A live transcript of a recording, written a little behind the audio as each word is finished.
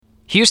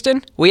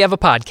Houston, we have a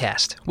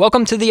podcast.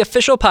 Welcome to the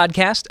official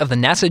podcast of the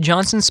NASA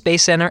Johnson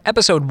Space Center,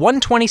 episode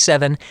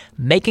 127,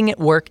 Making It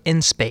Work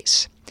in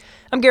Space.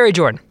 I'm Gary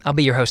Jordan. I'll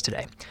be your host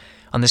today.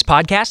 On this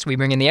podcast, we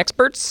bring in the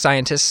experts,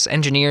 scientists,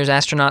 engineers,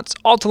 astronauts,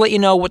 all to let you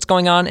know what's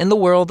going on in the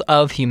world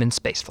of human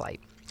spaceflight.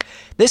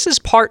 This is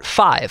part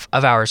 5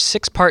 of our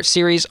 6-part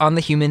series on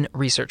the Human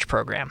Research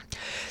Program.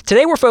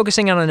 Today we're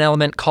focusing on an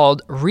element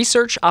called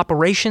research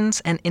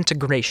operations and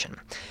integration.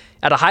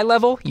 At a high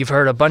level, you've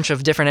heard a bunch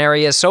of different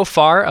areas so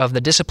far of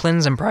the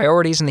disciplines and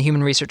priorities in the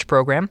Human Research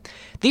Program.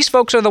 These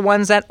folks are the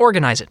ones that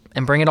organize it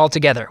and bring it all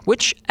together,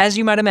 which, as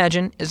you might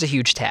imagine, is a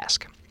huge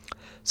task.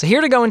 So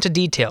here to go into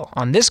detail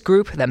on this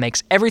group that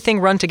makes everything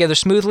run together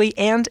smoothly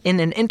and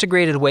in an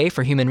integrated way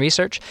for human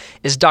research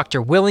is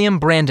Dr. William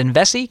Brandon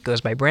Vessey,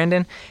 goes by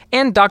Brandon,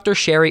 and Dr.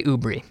 Cherie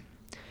Oubre.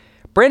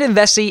 Brandon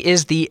Vessey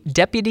is the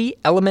Deputy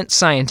Element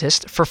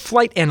Scientist for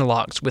Flight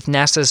Analogs with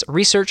NASA's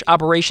Research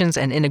Operations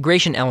and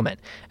Integration Element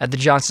at the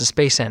Johnson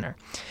Space Center.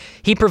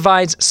 He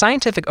provides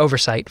scientific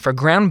oversight for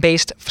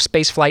ground-based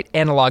spaceflight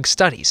analog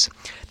studies.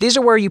 These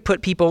are where you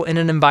put people in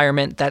an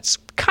environment that's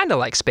kind of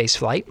like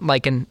spaceflight,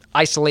 like an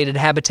isolated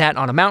habitat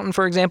on a mountain,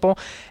 for example,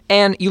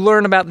 and you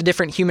learn about the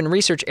different human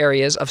research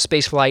areas of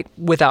spaceflight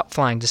without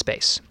flying to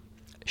space.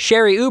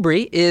 Cherie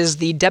Oubre is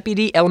the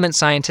Deputy Element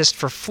Scientist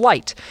for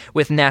Flight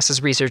with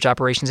NASA's Research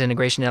Operations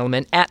Integration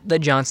Element at the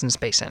Johnson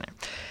Space Center.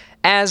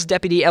 As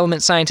Deputy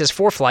Element Scientist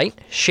for Flight,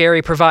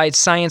 Cherie provides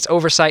science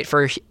oversight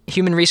for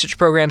Human Research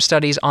Program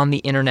studies on the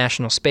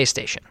International Space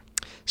Station.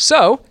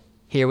 So,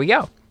 here we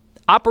go.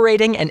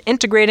 Operating and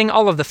integrating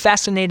all of the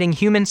fascinating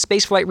human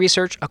spaceflight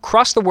research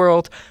across the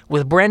world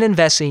with Brandon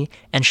Vessey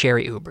and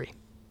Cherie Oubre.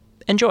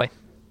 Enjoy.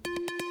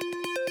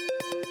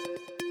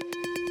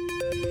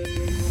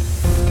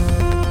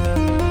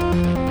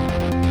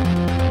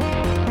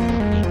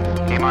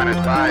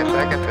 T-minus 5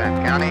 seconds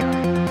and counting.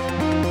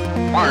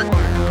 Mark.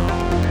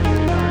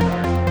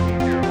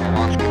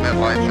 Launch commit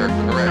lights are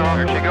correct.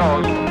 There she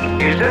goes.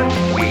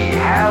 Houston, we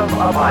have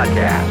a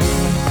podcast.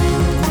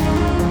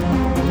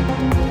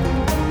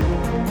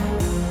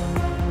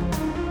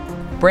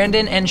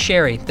 Brandon and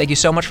Cherie, thank you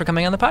so much for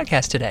coming on the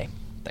podcast today.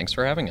 Thanks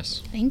for having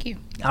us. Thank you.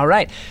 All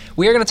right.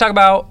 We are going to talk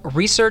about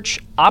research,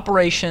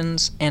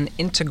 operations, and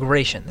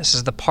integration. This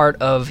is the part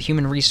of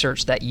human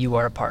research that you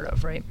are a part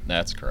of, right?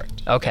 That's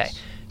correct. Okay. Yes.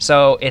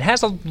 So it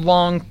has a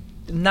long,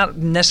 not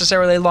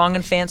necessarily long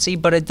and fancy,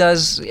 but it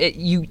doesn't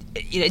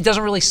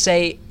really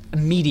say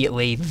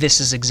immediately, this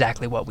is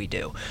exactly what we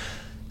do.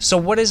 So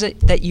what is it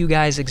that you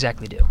guys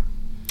exactly do?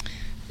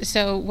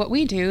 So what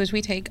we do is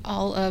we take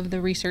all of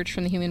the research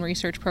from the Human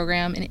Research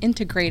Program and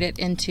integrate it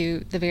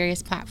into the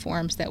various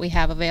platforms that we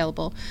have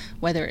available,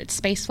 whether it's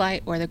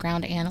spaceflight or the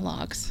ground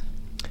analogs.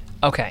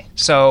 Okay,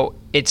 so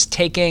it's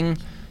taking,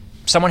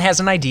 someone has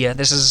an idea,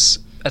 this is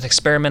an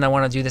experiment I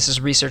want to do, this is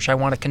research I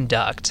want to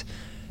conduct,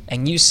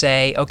 and you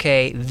say,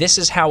 okay, this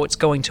is how it's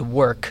going to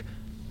work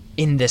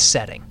in this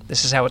setting.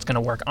 This is how it's going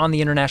to work on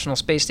the International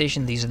Space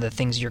Station. These are the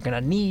things you're going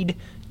to need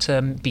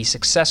to be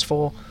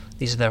successful.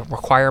 These are the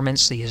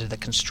requirements, these are the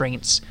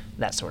constraints,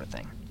 that sort of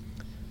thing.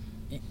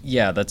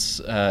 Yeah,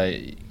 that's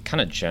kind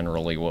of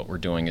generally what we're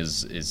doing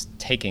is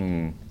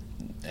taking,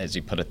 as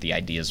you put it, the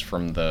ideas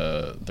from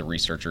the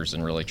researchers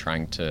and really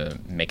trying to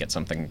make it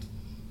something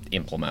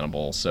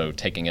implementable. So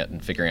taking it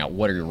and figuring out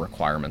what are your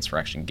requirements for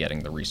actually getting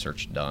the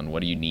research done.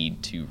 What do you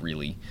need to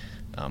really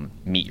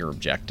meet your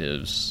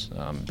objectives,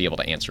 be able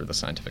to answer the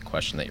scientific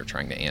question that you're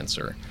trying to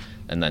answer,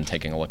 and then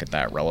taking a look at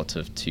that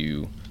relative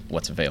to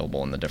what's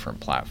available in the different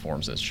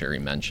platforms, as Cherie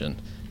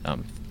mentioned,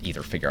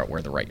 either figure out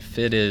where the right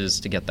fit is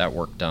to get that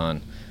work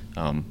done,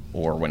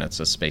 or when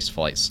it's a space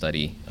flight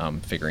study,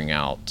 figuring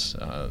out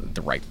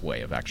the right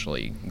way of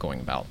actually going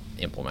about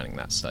implementing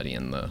that study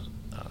in the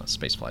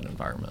spaceflight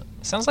environment.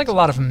 Sounds like a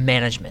lot of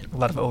management, a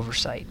lot of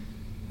oversight.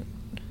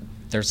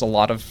 There's a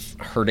lot of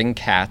herding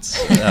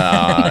cats,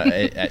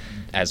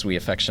 as we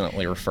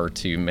affectionately refer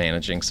to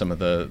managing some of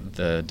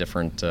the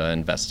different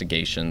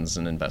investigations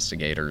and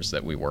investigators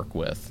that we work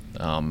with.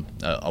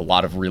 A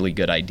lot of really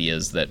good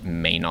ideas that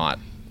may not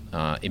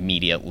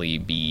immediately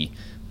be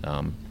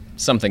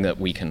something that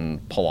we can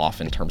pull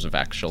off in terms of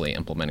actually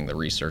implementing the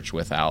research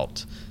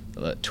without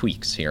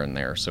tweaks here and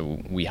there.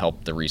 So we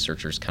help the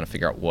researchers kind of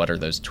figure out what are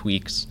those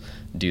tweaks,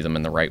 do them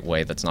in the right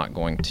way that's not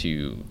going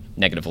to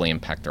negatively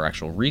impact their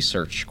actual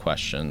research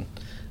question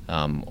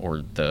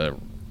or the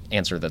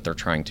answer that they're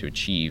trying to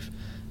achieve,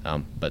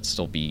 but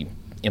still be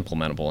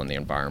implementable in the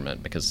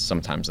environment, because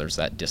sometimes there's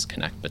that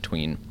disconnect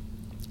between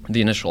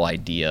the initial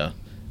idea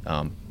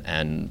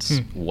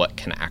and what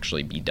can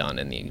actually be done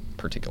in the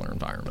particular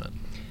environment.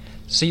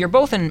 So you're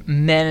both in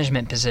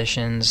management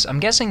positions. I'm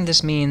guessing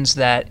this means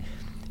that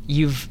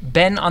you've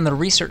been on the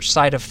research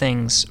side of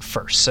things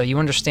first, so you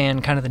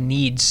understand kind of the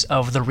needs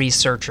of the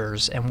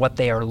researchers and what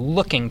they are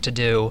looking to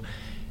do,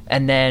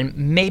 and then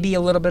maybe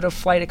a little bit of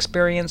flight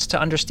experience to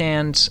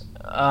understand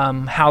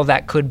how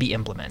that could be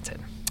implemented.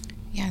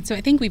 Yeah, so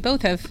I think we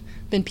both have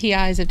been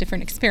PIs of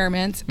different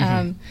experiments.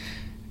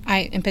 I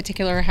I, in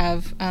particular,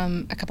 have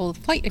a couple of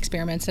flight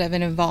experiments that I've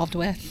been involved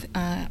with.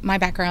 My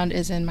background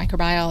is in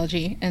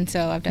microbiology, and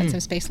so I've done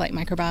some spaceflight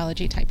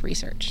microbiology type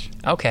research.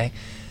 Okay.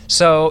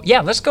 So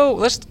yeah, let's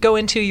go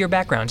into your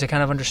background to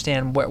kind of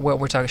understand what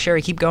we're talking.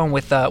 Cherie, keep going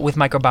with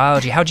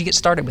microbiology. How'd you get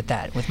started with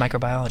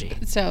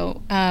microbiology?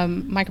 So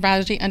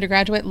microbiology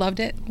undergraduate, loved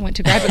it. Went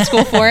to graduate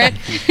school for it.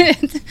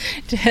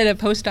 Did a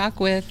postdoc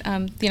with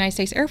the United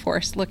States Air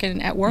Force,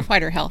 looking at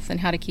warfighter health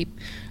and how to keep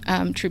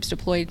troops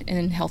deployed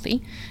and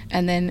healthy,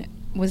 and then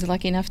was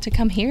lucky enough to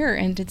come here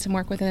and did some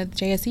work with a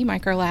JSC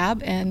micro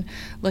lab and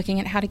looking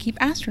at how to keep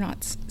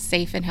astronauts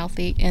safe and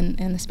healthy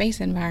in the space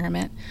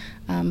environment,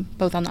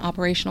 both on the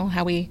operational,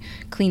 how we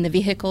clean the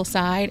vehicle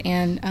side,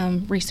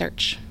 and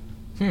research.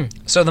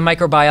 So the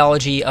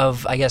microbiology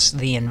of, I guess,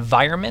 the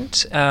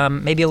environment,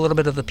 maybe a little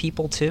bit of the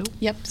people too?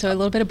 Yep, so a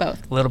little bit of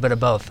both. A little bit of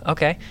both,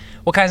 okay.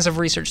 What kinds of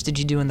research did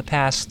you do in the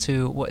past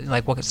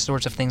what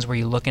sorts of things were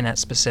you looking at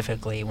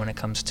specifically when it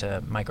comes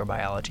to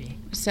microbiology?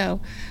 So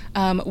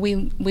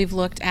we've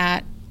looked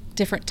at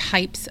different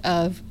types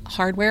of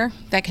hardware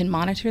that can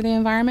monitor the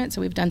environment,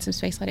 so we've done some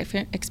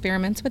spaceflight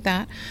experiments with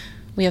that.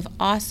 We have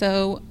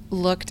also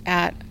looked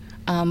at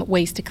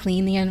ways to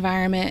clean the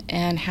environment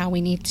and how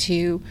we need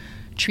to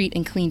treat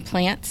and clean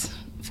plants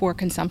for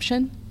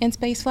consumption in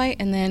spaceflight.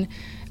 And then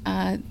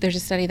there's a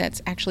study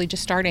that's actually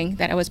just starting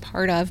that I was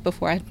part of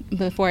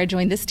before I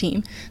joined this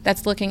team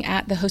that's looking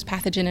at the host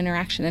pathogen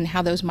interaction and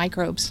how those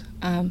microbes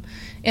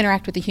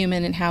interact with the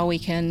human and how we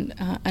can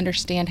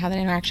understand how that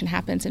interaction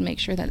happens and make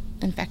sure that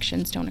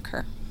infections don't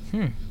occur.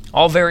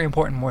 All very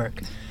important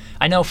work.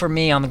 I know for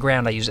me on the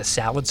ground, I use a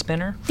salad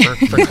spinner for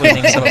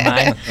cleaning some of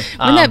mine.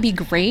 Wouldn't that be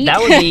great? That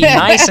would be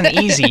nice and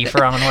easy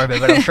for on orbit,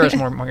 but I'm sure it's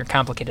more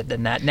complicated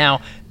than that.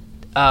 Now,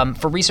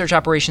 for research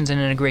operations and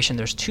integration,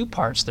 there's two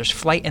parts. There's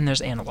flight and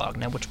there's analog.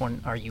 Now, which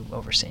one are you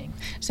overseeing?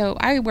 So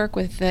I work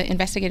with the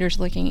investigators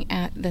looking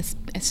at the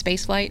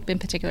space flight, in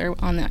particular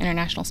on the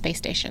International Space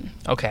Station.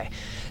 Okay.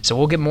 So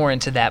we'll get more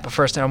into that, but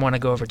first I want to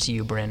go over to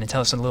you, Bryn, and tell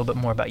us a little bit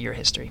more about your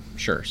history.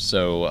 Sure.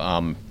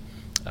 So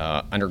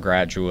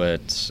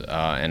undergraduate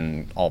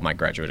and all my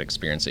graduate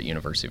experience at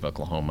University of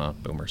Oklahoma,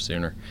 Boomer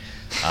Sooner,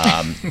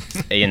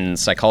 in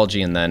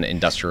psychology and then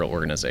industrial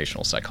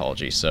organizational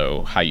psychology.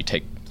 So how you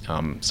take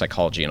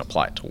psychology and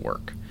apply it to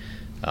work.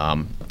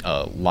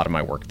 A lot of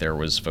my work there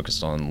was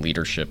focused on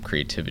leadership,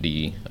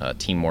 creativity,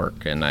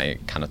 teamwork, and I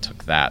kind of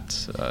took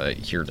that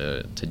here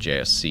to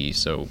JSC.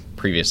 So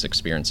previous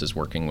experiences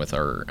working with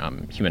our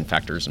human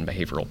factors and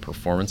behavioral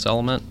performance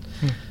element.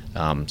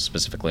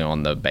 Specifically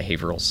on the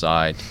behavioral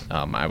side,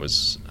 I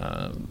was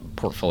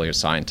portfolio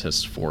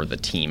scientist for the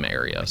team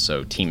area,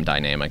 so team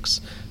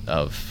dynamics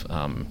of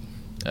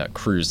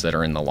crews that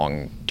are in the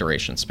long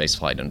duration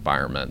spaceflight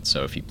environment.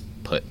 So if you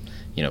put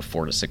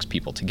 4 to 6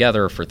 people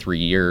together for 3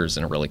 years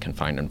in a really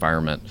confined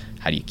environment,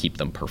 how do you keep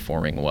them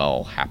performing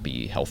well,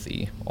 happy,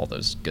 healthy, all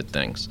those good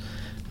things?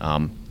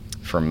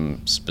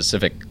 From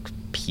specific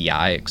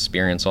PI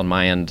experience on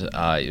my end,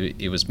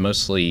 it was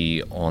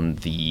mostly on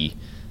the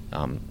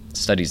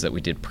studies that we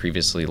did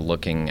previously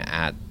looking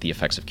at the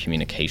effects of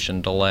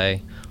communication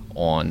delay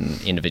on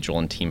individual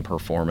and team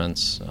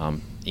performance,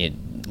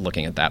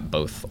 looking at that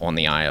both on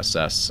the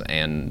ISS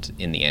and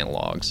in the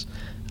analogs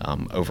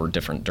over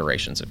different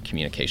durations of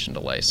communication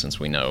delay, since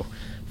we know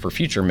for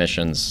future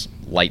missions,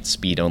 light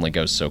speed only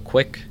goes so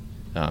quick,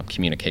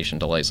 communication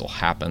delays will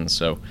happen.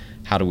 So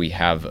how do we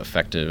have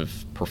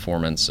effective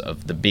performance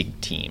of the big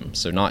team?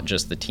 So not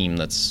just the team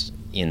that's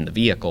in the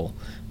vehicle,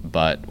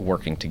 but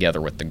working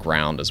together with the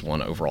ground as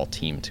one overall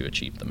team to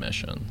achieve the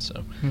mission.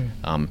 So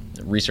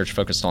research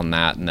focused on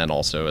that, and then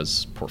also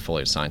as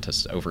portfolio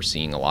scientists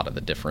overseeing a lot of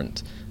the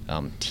different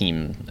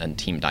team and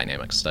team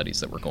dynamic studies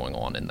that were going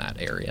on in that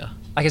area.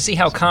 I can see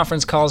how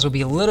conference calls would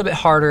be a little bit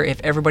harder if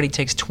everybody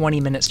takes 20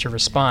 minutes to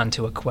respond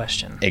to a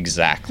question.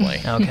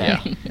 Exactly.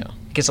 Okay. Yeah.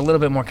 It gets a little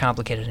bit more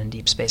complicated in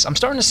deep space. I'm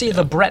starting to see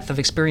the breadth of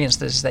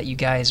experiences that you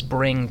guys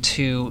bring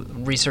to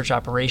research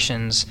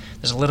operations.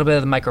 There's a little bit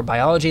of the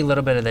microbiology, a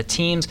little bit of the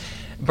teams.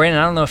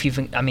 Brandon, I don't know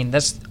if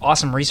that's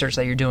awesome research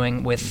that you're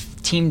doing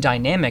with team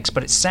dynamics,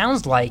 but it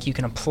sounds like you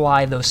can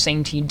apply those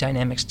same team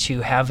dynamics to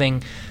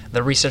having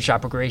the research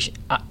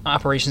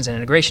operations and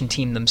integration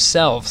team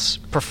themselves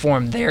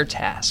perform their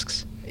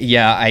tasks.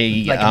 Yeah,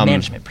 like a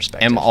management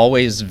perspective. am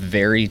always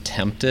very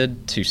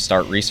tempted to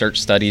start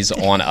research studies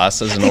on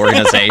us as an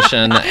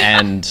organization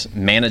and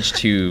manage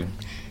to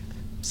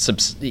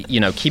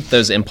keep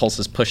those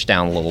impulses pushed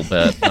down a little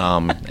bit.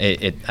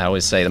 I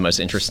always say the most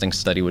interesting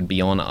study would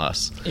be on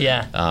us.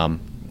 Yeah.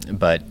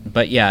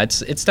 But yeah,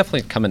 it's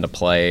definitely come into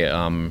play.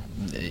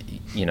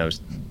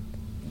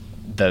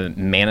 The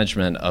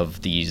management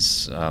of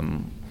these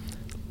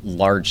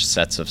large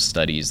sets of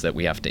studies that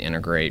we have to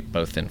integrate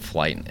both in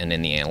flight and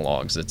in the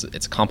analogs.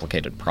 It's a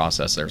complicated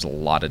process. There's a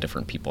lot of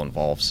different people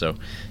involved. So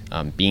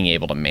being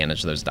able to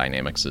manage those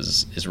dynamics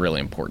is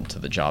really important to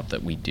the job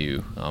that we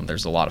do.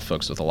 There's a lot of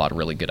folks with a lot of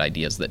really good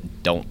ideas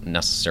that don't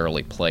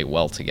necessarily play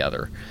well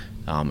together.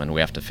 And we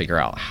have to figure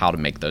out how to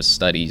make those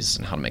studies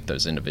and how to make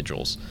those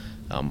individuals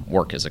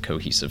work as a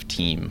cohesive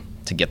team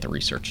to get the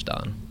research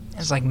done.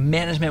 It's like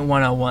management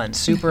 101,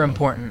 super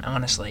important,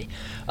 honestly.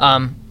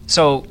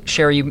 So,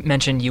 Cherie, you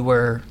mentioned you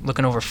were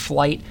looking over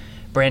flight.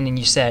 Brandon,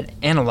 you said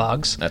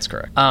analogs. That's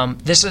correct.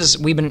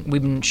 We've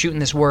been shooting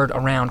this word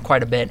around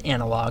quite a bit,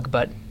 analog,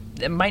 but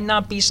it might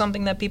not be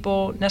something that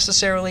people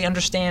necessarily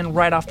understand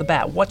right off the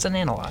bat. What's an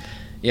analog?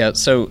 Yeah,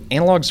 so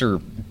analogs are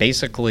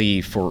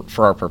basically, for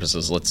our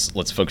purposes,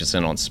 let's focus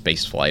in on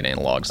spaceflight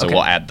analogs. So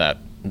we'll add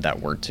that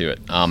word to it.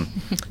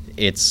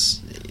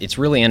 It's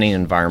really any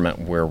environment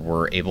where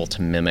we're able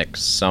to mimic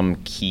some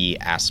key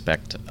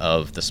aspect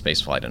of the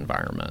spaceflight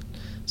environment.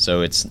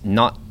 So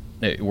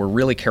we're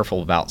really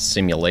careful about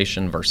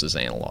simulation versus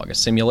analog. A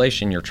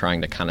simulation, you're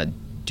trying to kind of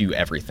do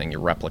everything.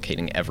 You're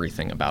replicating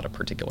everything about a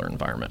particular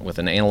environment. With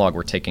an analog,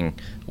 we're taking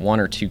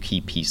one or two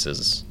key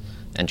pieces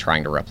and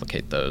trying to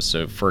replicate those.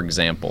 So, for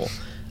example,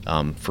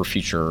 for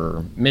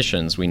future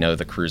missions, we know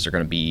the crews are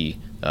going to be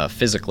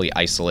physically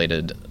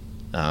isolated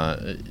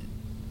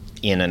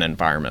in an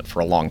environment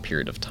for a long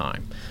period of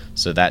time.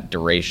 So that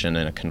duration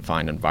in a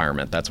confined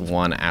environment, that's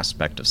one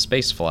aspect of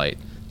spaceflight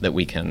that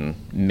we can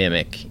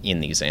mimic in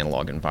these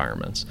analog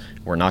environments.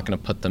 We're not going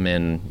to put them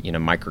in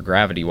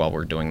microgravity while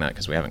we're doing that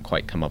because we haven't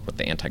quite come up with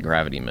the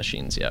anti-gravity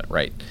machines yet,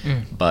 right?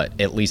 But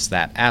at least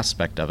that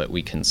aspect of it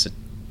we can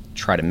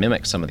try to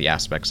mimic some of the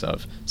aspects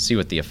of, see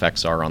what the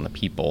effects are on the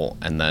people,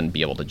 and then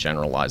be able to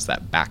generalize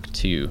that back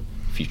to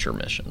future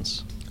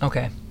missions.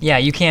 Okay. Yeah,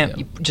 you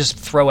can't just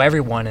throw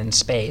everyone in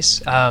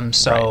space.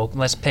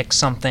 Let's pick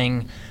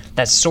something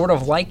that's sort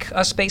of like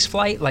a space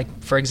flight.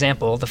 Like, for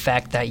example, the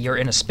fact that you're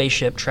in a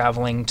spaceship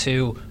traveling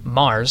to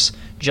Mars,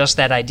 just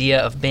that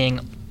idea of being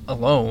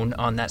alone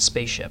on that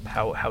spaceship.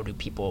 How do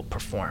people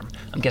perform?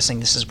 I'm guessing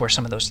this is where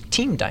some of those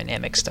team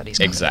dynamic studies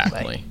come into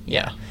play.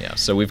 Yeah.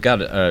 So we've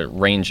got a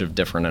range of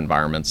different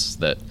environments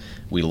that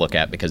we look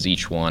at because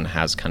each one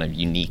has kind of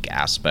unique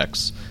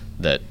aspects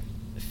that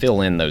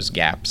fill in those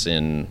gaps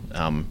in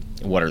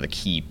what are the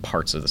key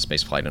parts of the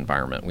spaceflight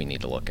environment we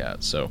need to look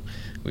at. So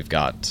we've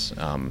got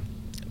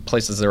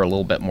places that are a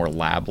little bit more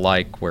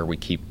lab-like, where we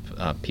keep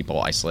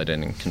people isolated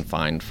and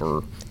confined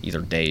for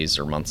either days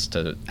or months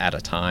at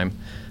a time,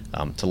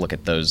 to look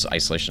at those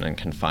isolation and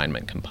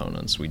confinement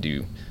components. We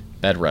do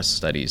bed rest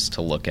studies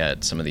to look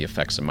at some of the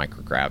effects of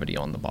microgravity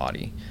on the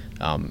body.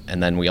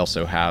 And then we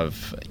also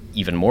have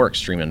even more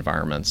extreme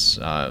environments,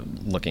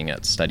 looking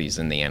at studies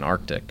in the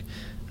Antarctic,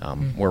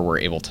 where we're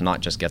able to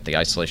not just get the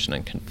isolation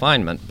and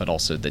confinement, but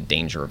also the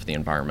danger of the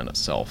environment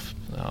itself.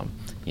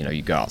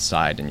 You go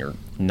outside and you're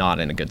not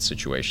in a good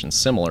situation,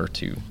 similar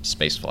to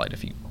spaceflight.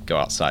 If you go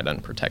outside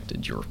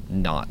unprotected, you're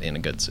not in a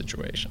good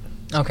situation.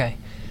 Okay.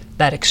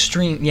 That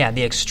extreme,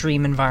 the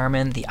extreme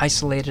environment, the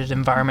isolated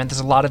environment,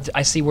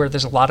 I see where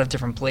there's a lot of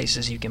different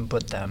places you can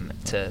put them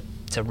to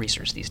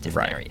research these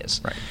different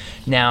areas. Right.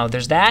 Now,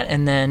 there's that,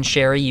 and then,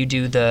 Cherie, you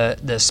do the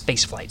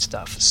spaceflight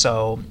stuff.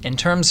 So in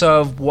terms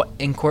of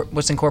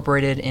what's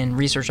incorporated in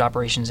research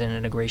operations and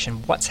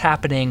integration, what's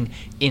happening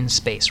in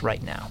space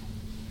right now?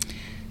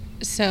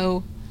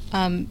 So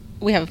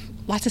we have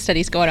lots of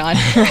studies going on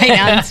right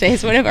now in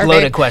space. One of our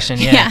loaded question,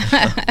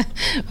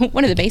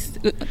 One of the base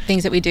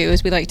things that we do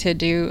is we like to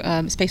do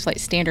spaceflight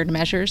standard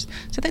measures.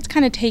 So that's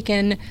kind of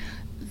taken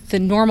the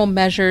normal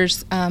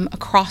measures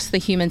across the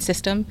human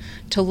system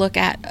to look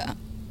at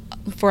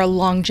for a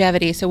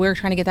longevity. So we're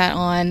trying to get that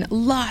on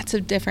lots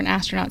of different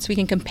astronauts so we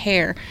can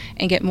compare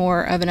and get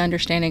more of an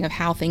understanding of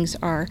how things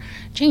are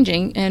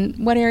changing and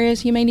what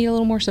areas you may need a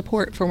little more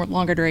support for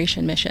longer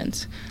duration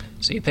missions.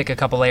 So you pick a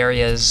couple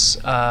areas,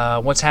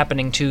 what's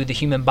happening to the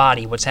human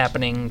body, what's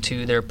happening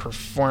to their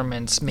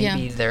performance,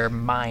 maybe their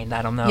mind,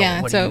 I don't know.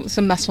 Yeah,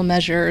 some muscle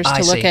measures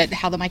to look at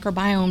how the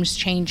microbiome is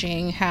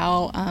changing,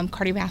 how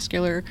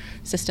cardiovascular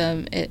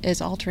system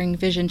is altering,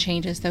 vision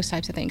changes, those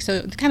types of things.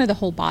 So kind of the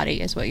whole body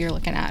is what you're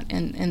looking at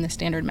in the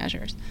standard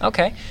measures.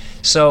 Okay.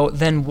 So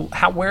then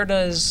where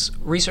does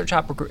research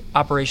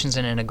operations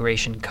and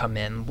integration come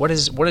in? What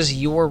is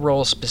your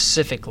role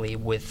specifically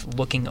with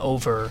looking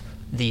over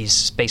these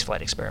spaceflight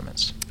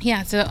experiments?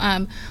 Yeah,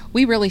 so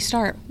we really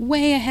start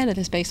way ahead of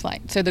the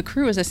spaceflight. So the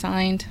crew is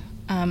assigned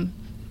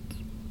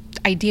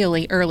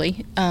ideally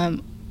early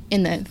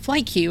in the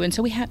flight queue, and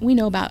so we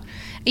know about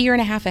a year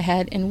and a half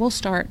ahead, and we'll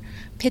start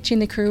pitching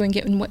the crew and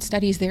getting what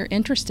studies they're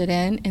interested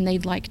in and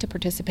they'd like to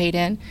participate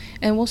in,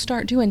 and we'll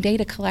start doing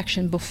data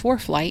collection before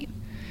flight,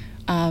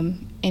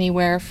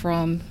 anywhere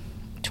from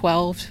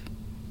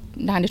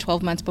 9 to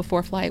 12 months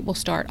before flight. We'll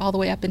start all the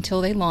way up until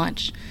they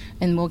launch,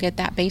 and we'll get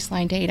that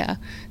baseline data.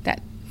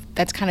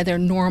 That's kind of their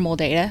normal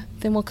data.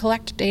 Then we'll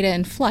collect data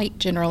in flight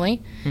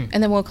generally,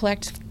 and then we'll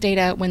collect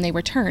data when they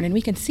return, and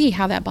we can see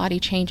how that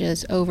body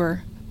changes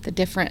over the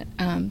different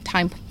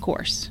time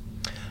course.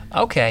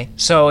 Okay,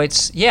 so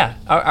it's,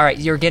 all right,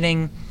 you're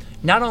getting,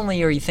 not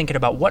only are you thinking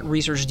about what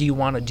research do you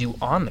want to do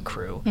on the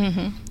crew,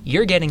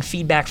 you're getting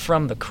feedback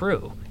from the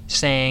crew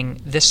saying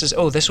this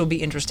will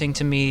be interesting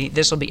to me,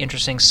 this will be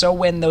interesting. So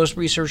when those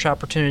research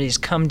opportunities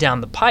come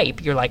down the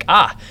pipe, you're like,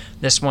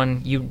 this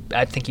one,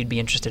 I think you'd be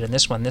interested in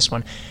this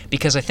one.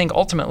 Because I think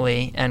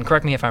ultimately, and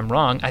correct me if I'm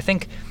wrong, I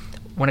think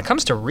when it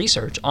comes to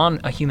research on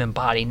a human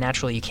body,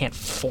 naturally you can't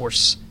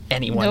force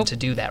anyone Nope. to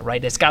do that,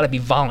 right? It's got to be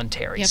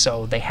voluntary, Yep.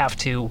 so they have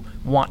to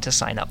want to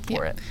sign up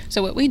for Yeah. it.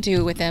 So what we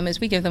do with them is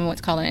we give them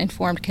what's called an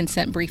informed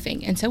consent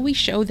briefing. And so we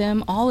show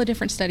them all the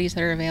different studies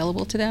that are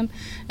available to them,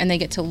 and they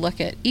get to look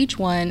at each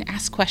one,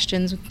 ask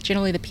questions.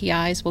 Generally, the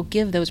PIs will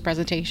give those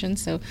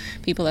presentations, so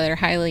people that are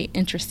highly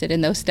interested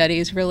in those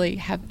studies really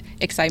have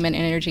excitement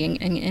and energy and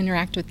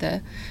interact with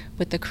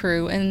the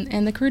crew,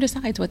 and the crew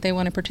decides what they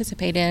want to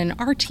participate in.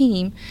 Our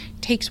team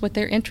takes what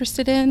they're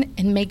interested in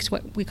and makes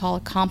what we call a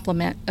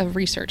complement of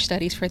research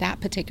studies for that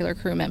particular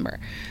crew member.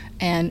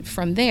 And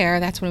from there,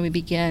 that's when we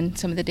begin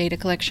some of the data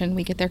collection.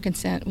 We get their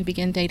consent, we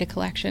begin data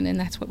collection, and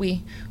that's what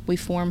we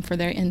form for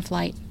their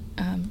in-flight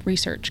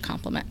research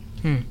complement.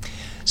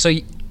 So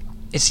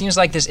it seems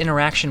like this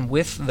interaction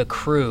with the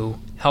crew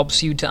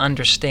helps you to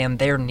understand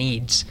their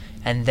needs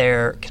and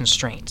their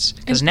constraints.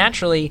 Because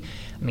naturally,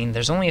 I mean,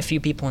 there's only a few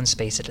people in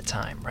space at a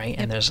time, right?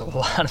 And there's a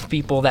lot of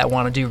people that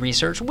want to do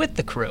research with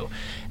the crew.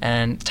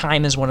 And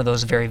time is one of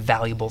those very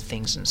valuable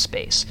things in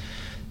space.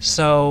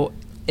 So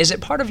is it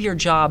part of your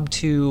job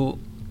to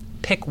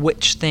pick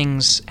which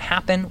things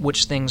happen,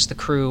 which things the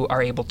crew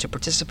are able to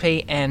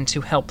participate, and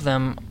to help,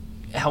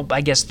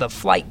 I guess, the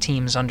flight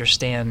teams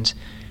understand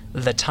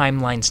the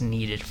timelines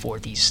needed for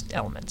these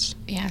elements?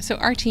 Yeah, so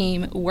our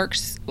team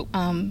works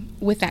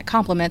with that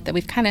complement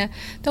that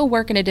they'll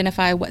work and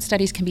identify what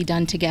studies can be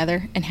done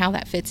together and how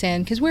that fits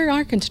in, because we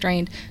are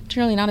constrained,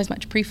 generally not as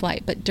much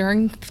pre-flight, but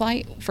during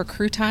flight for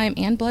crew time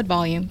and blood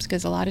volumes,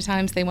 because a lot of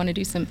times they want to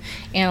do some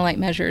analyte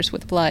measures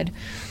with blood.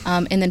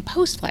 And then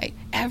post-flight,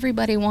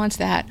 everybody wants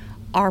that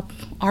R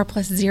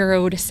plus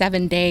 0 to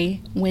 7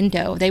 day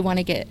window. They want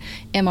to get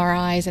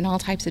MRIs and all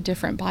types of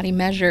different body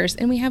measures,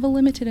 and we have a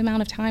limited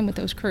amount of time with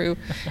those crew,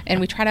 and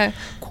we try to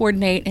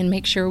coordinate and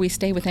make sure we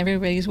stay within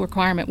everybody's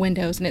requirement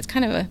windows, and it's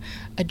kind of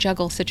a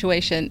juggle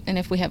situation. And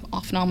if we have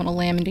off-nominal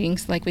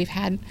landings like we've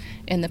had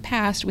in the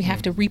past, we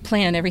have to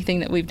replan everything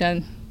that we've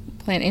done,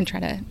 plan and try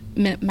to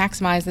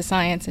maximize the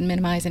science and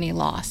minimize any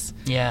loss.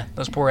 Yeah,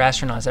 those poor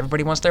astronauts.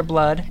 Everybody wants their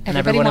blood, and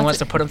everybody wants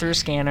to put them through a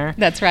scanner.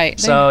 That's right.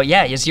 So,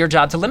 yeah, it's your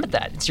job to limit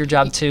that. It's your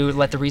job to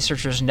let the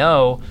researchers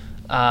know,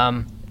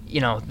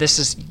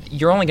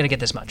 you're only going to get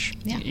this much,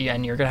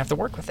 and you're going to have to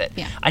work with it.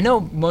 Yeah. I know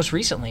most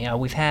recently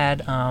we've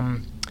had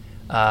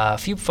a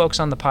few folks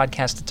on the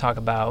podcast to talk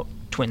about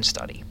twin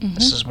study. Mm-hmm.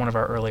 This is one of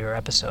our earlier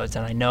episodes,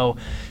 and I know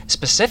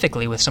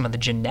specifically with some of the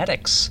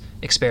genetics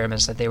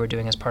experiments that they were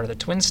doing as part of the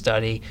twin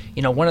study,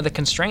 one of the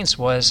constraints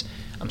was,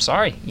 I'm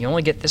sorry, you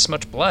only get this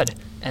much blood,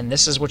 and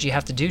this is what you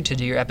have to do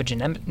your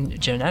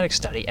epigenetic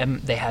study, and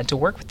they had to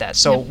work with that.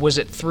 So was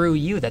it through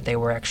you that they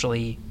were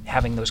actually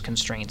having those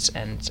constraints,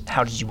 and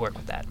how did you work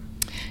with that?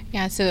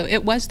 Yeah, so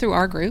it was through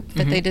our group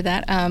that they did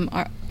that.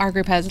 Our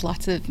group has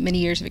many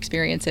years of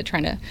experience at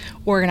trying to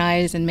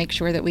organize and make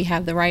sure that we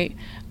have the right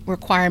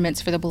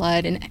requirements for the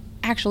blood, and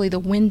actually the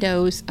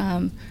windows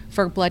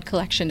for blood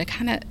collection to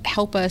kind of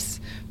help us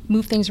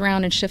move things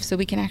around and shift so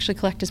we can actually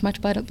collect as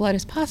much blood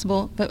as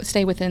possible, but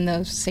stay within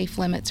those safe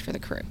limits for the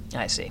crew.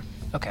 I see.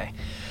 Okay.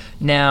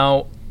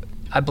 Now,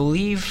 I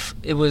believe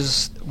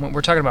when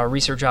we're talking about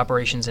research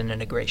operations and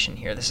integration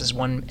here. This is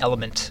one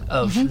element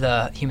of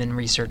the human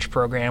research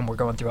program. We're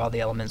going through all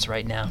the elements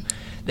right now.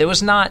 There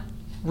was not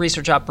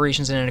research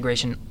operations and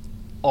integration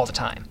all the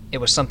time. It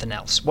was something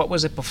else. What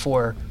was it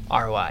before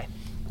ROI?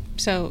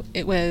 So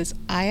it was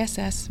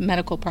ISS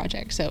Medical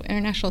Project, so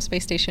International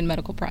Space Station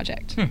Medical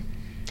Project.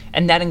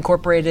 And that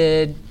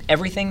incorporated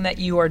everything that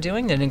you are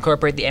doing? Did it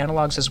incorporate the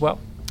analogs as well?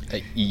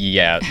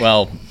 Yeah,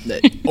 well,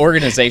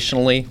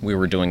 organizationally, we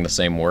were doing the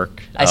same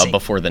work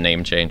before the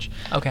name change.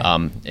 Okay.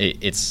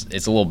 It's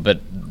a little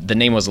bit, the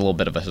name was a little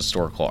bit of a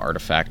historical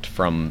artifact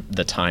from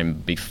the time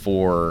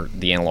before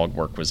the analog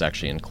work was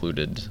actually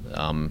included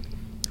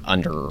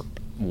under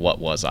what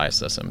was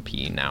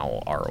ISSMP,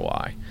 now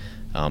ROI.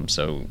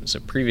 So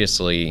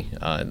previously,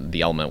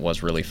 the element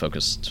was really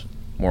focused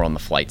more on the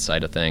flight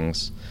side of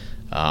things.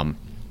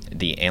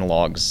 The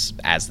analogs,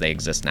 as they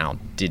exist now,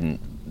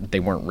 they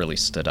weren't really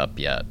stood up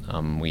yet.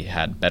 We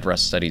had bed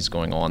rest studies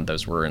going on.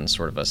 Those were in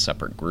sort of a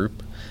separate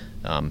group.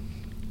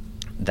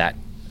 That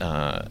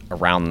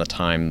around the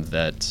time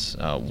that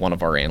one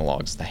of our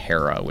analogs, the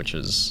HERA, which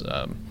is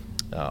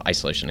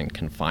Isolation and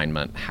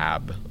Confinement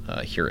HAB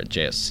here at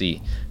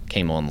JSC,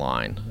 came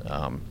online.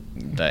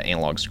 The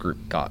analogs group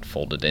got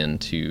folded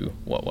into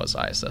what was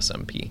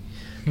ISSMP.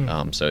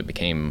 So it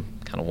became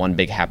kind of one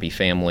big happy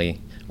family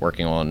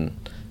working on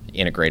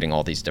integrating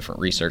all these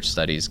different research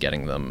studies,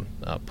 getting them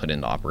put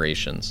into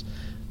operations.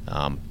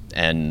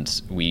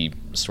 And we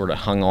sort of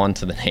hung on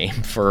to the name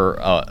for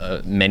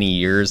many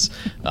years,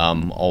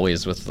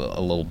 always with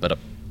a little bit of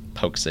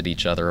pokes at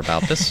each other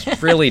about this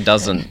really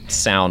doesn't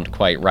sound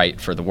quite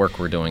right for the work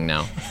we're doing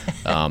now.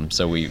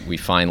 So we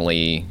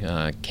finally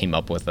came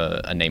up with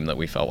a name that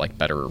we felt like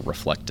better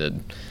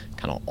reflected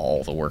kind of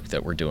all the work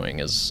that we're doing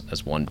as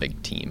one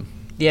big team.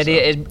 The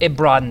idea, it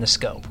broadened the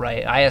scope,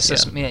 right?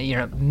 ISS,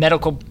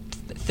 medical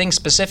think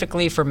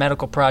specifically for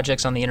medical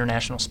projects on the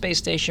International Space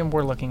Station,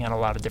 we're looking at a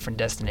lot of different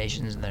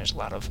destinations, and there's a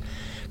lot of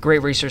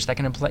great research that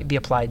can be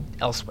applied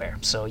elsewhere.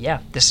 So yeah,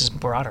 this is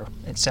broader.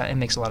 It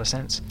makes a lot of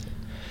sense.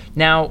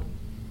 Now,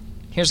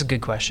 here's a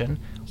good question.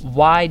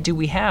 Why do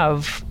we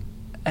have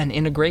an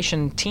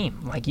integration team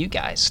like you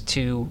guys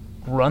to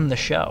run the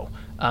show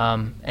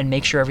and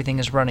make sure everything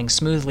is running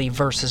smoothly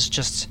versus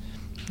just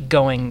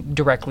going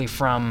directly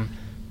from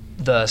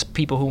the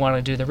people who want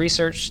to do the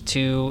research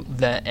to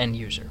the end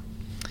user?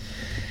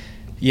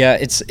 Yeah,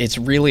 it's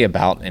really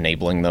about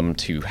enabling them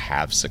to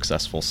have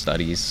successful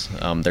studies.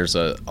 There's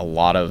a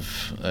lot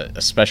of,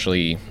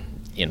 especially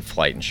in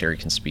flight, and Cherie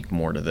can speak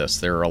more to this,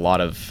 there are a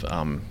lot of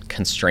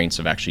constraints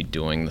of actually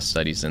doing the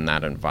studies in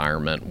that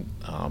environment,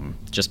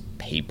 just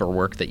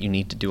paperwork that you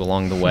need to do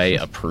along the way,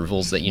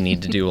 approvals that you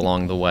need to do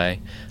along the way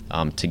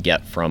to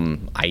get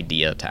from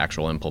idea to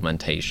actual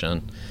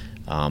implementation.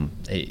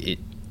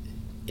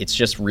 It's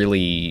just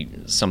really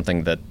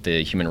something that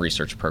the Human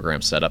Research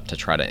Program set up to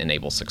try to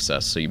enable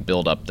success. So you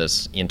build up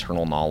this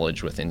internal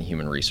knowledge within the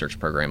Human Research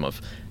Program of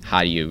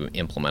how do you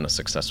implement a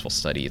successful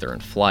study either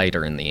in flight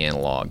or in the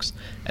analogs.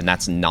 And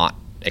that's not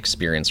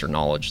experience or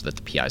knowledge that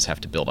the PIs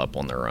have to build up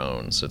on their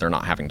own. So they're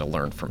not having to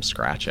learn from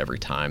scratch every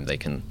time. They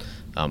can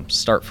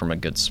start from a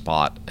good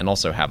spot and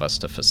also have us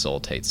to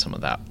facilitate some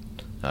of that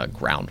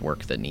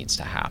groundwork that needs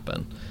to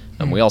happen.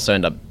 We also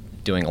end up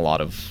doing a lot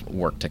of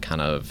work to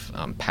kind of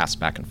pass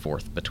back and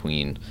forth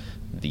between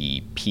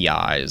the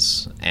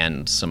PIs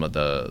and some of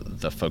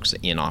the folks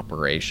in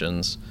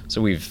operations. So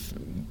we've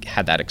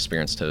had that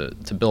experience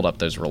to build up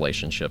those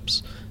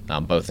relationships,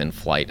 both in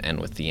flight and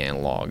with the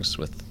analogs,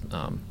 with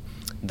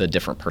the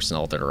different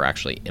personnel that are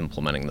actually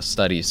implementing the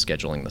studies,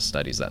 scheduling the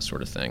studies, that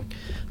sort of thing.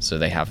 So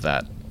they have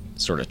that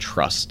sort of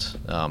trust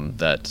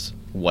that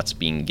what's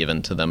being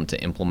given to them to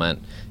implement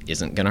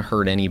isn't going to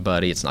hurt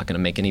anybody. It's not going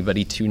to make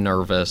anybody too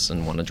nervous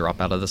and want to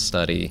drop out of the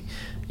study.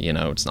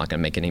 It's not going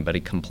to make anybody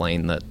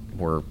complain that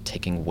we're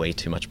taking way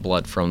too much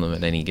blood from them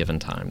at any given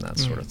time, that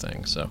sort of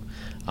thing. So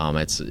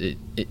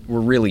we're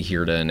really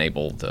here to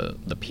enable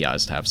the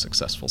PIs to have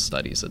successful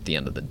studies at the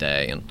end of the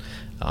day, and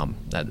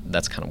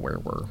that's kind of where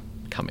we're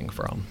coming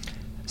from.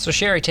 So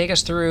Cherie, take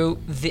us through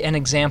an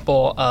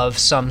example of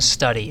some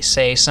study.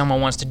 Say someone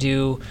wants to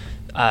do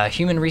a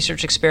human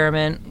research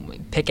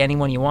experiment, pick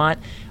anyone you want,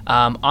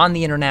 on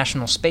the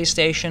International Space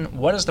Station.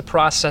 What is the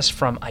process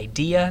from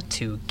idea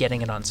to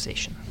getting it on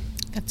station?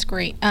 That's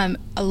great.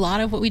 A lot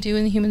of what we do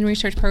in the Human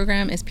Research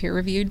Program is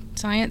peer-reviewed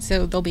science,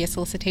 so there'll be a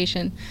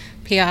solicitation.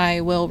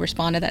 PI will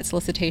respond to that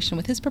solicitation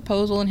with his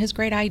proposal and his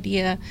great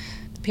idea.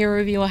 The peer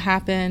review will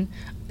happen,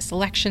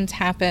 selections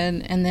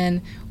happen, and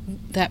then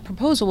that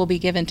proposal will be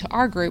given to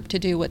our group to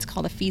do what's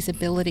called a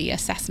feasibility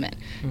assessment,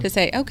 to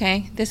say,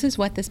 okay, this is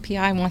what this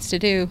PI wants to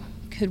do.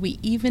 Could we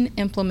even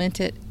implement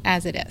it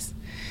as it is?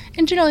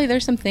 And generally,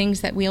 there's some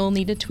things that we'll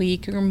need to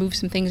tweak or move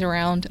some things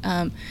around,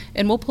 and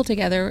we'll pull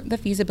together the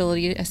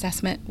feasibility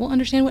assessment. We'll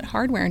understand what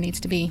hardware needs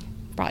to be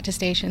brought to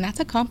station. That's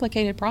a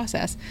complicated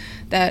process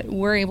that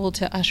we're able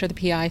to usher the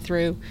PI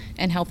through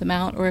and help them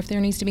out, or if there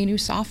needs to be new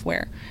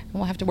software. And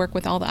we'll have to work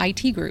with all the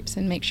IT groups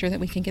and make sure that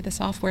we can get the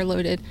software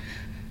loaded.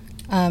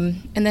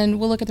 And then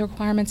we'll look at the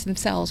requirements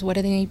themselves. What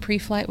do they need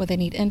pre-flight? What do they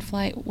need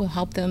in-flight? We'll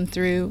help them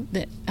through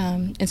the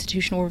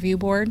institutional review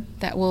board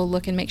that will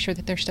look and make sure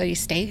that their studies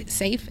stay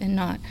safe and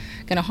not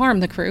going to harm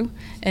the crew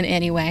in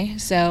any way.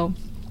 So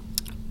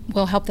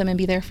we'll help them and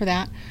be there for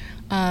that.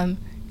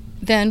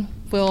 Then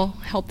we'll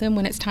help them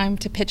when it's time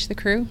to pitch the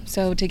crew.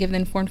 So to give the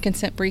informed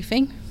consent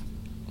briefing,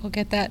 we'll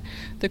get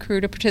the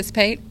crew to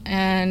participate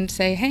and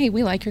say, hey,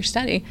 we like your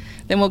study.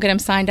 Then we'll get them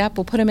signed up.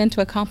 We'll put them into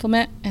a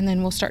complement, and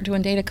then we'll start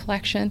doing data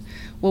collection.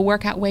 We'll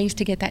work out ways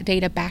to get that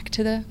data back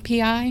to the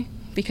PI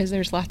because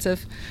there's lots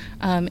of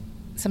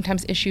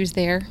sometimes issues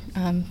there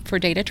for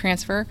data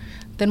transfer.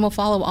 Then we'll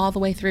follow all the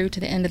way through to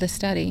the end of the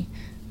study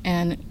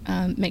and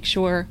make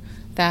sure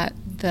that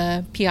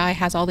the PI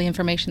has all the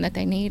information that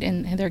they need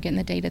and they're getting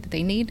the data that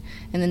they need.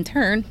 And in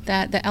turn,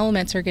 that the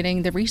elements are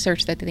getting the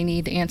research that they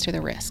need to answer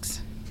the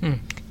risks.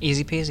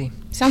 Easy peasy.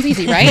 Sounds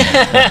easy, right?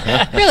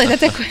 Really,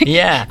 that's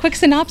a quick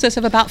synopsis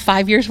of about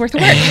 5 years worth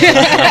of work.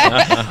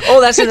 Oh,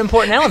 that's an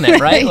important element,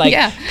 right? Like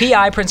Yeah.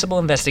 PI, principal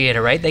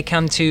investigator, right? They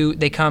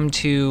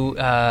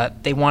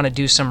want to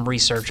do some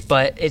research,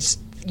 but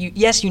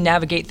yes, you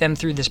navigate them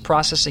through this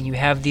process and you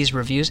have these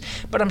reviews,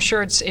 but I'm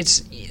sure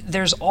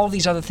there's all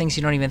these other things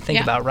you don't even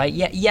think about, right?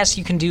 Yes,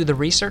 you can do the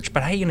research,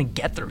 but how are you going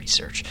to get the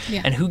research?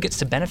 Yeah. And who gets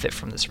to benefit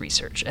from this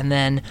research? And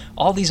then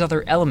all these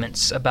other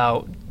elements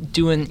about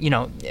doing,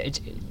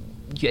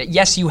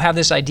 yes, you have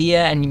this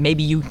idea and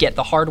maybe you get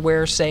the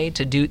hardware, say,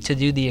 to do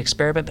the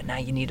experiment, but now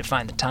you need to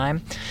find the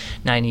time.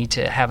 Now you need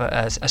to have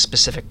a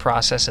specific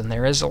process, and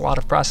there is a lot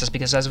of process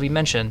because, as we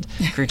mentioned,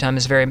 crew time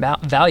is very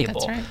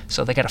valuable. That's right.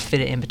 So they got to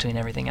fit it in between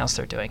everything else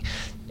they're doing.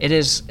 It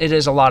is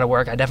a lot of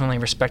work. I definitely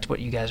respect what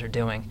you guys are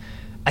doing.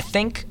 I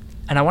think,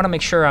 and I want to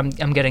make sure I'm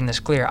getting this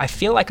clear, I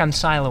feel like I'm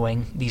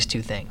siloing these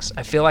two things.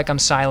 I feel like I'm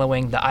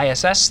siloing the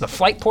ISS, the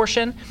flight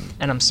portion,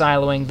 and I'm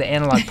siloing the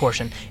analog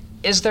portion.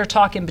 is there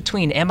talk in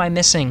between? Am I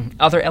missing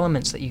other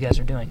elements that you guys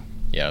are doing?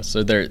 Yeah,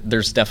 so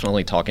there's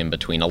definitely talk in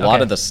between. A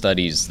lot of the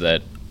studies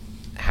that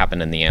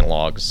happen in the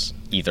analogs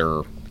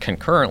either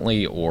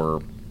concurrently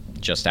or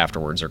just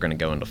afterwards are going to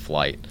go into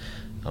flight.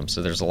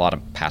 So there's a lot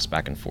of pass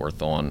back and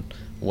forth on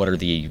what are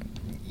the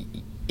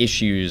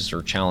issues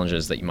or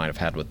challenges that you might have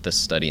had with this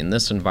study in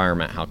this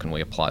environment. How can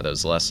we apply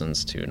those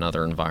lessons to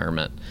another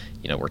environment?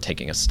 We're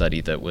taking a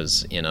study that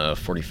was in a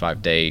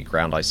 45-day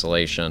ground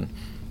isolation.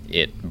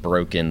 It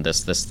broke in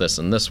this,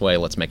 and this way.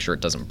 Let's make sure it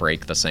doesn't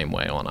break the same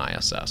way on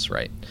ISS,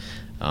 right?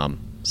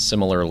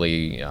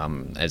 Similarly,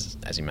 as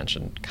you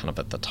mentioned kind of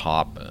at the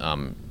top,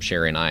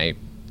 Cherie and I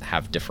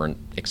have different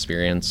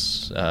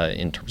experience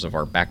in terms of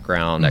our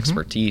background,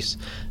 expertise,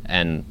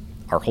 and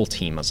our whole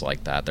team is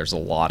like that. There's a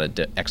lot of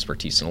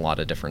expertise in a lot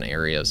of different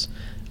areas.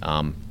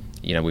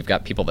 We've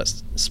got people that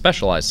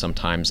specialize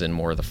sometimes in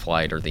more of the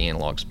flight or the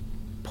analogs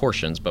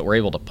portions, but we're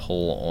able to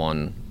pull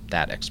on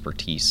that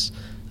expertise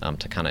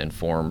to kind of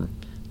inform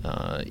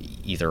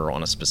either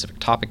on a specific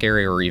topic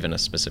area or even a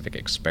specific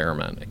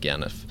experiment.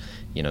 Again, if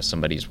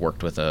somebody's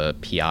worked with a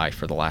PI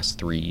for the last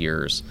 3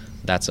 years,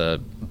 that's a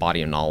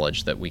body of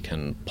knowledge that we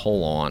can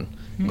pull on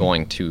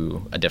going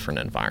to a different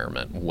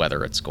environment,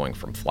 whether it's going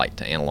from flight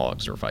to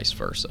analogs or vice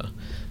versa.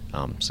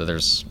 So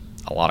there's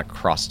a lot of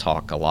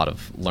crosstalk, a lot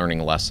of learning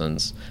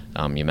lessons.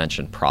 You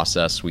mentioned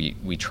process.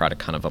 We try to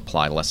kind of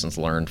apply lessons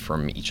learned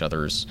from each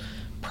other's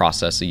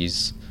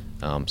processes.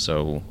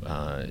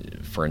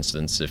 For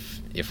instance,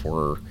 if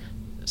we're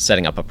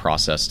setting up a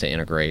process to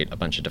integrate a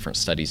bunch of different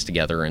studies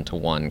together into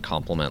one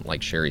complement,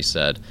 like Cherie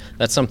said,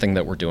 that's something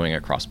that we're doing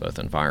across both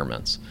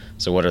environments.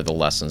 So what are the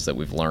lessons that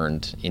we've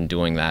learned in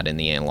doing that in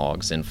the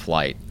analogs in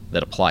flight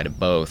that apply to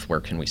both?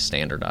 Where can we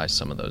standardize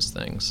some of those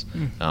things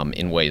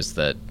in ways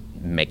that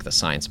make the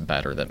science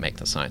better, that make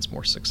the science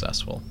more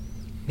successful?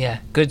 Yeah,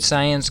 good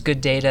science, good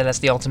data, that's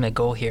the ultimate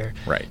goal here.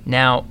 Right.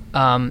 Now,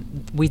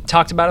 we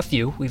talked about a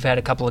few. We've had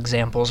a couple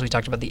examples. We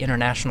talked about the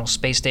International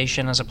Space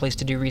Station as a place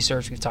to do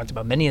research. We've talked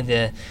about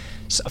a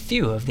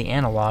few of the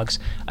analogs.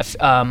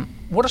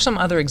 What are some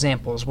other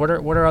examples? What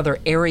are other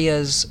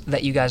areas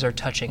that you guys are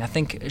touching? I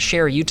think,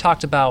 Cherie, you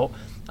talked about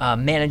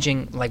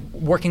managing, like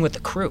working with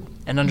the crew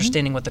and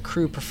understanding what the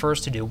crew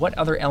prefers to do. What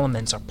other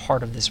elements are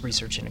part of this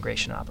research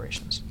integration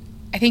operations?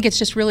 I think it's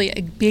just really a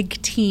big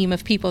team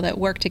of people that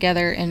work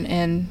together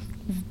and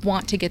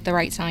want to get the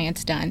right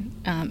science done,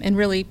 and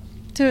really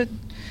to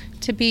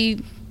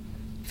be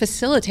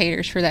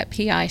facilitators for that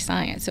PI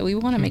science. So we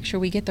want to make sure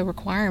we get the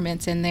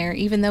requirements in there,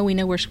 even though we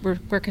know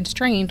we're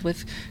constrained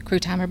with crew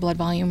time or blood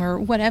volume or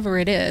whatever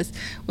it is.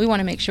 We want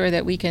to make sure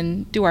that we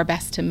can do our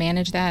best to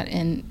manage that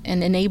and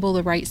enable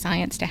the right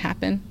science to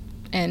happen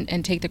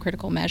and take the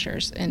critical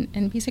measures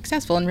and be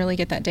successful and really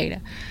get that data.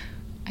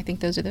 I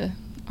think those are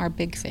our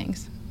big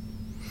things.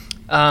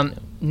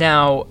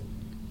 Now,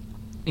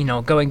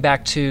 going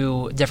back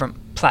to different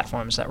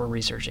platforms that we're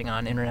researching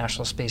on,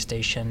 International Space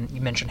Station, you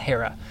mentioned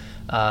HERA,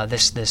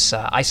 this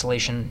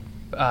isolation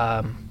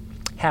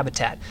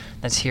habitat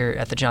that's here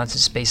at the Johnson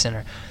Space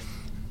Center.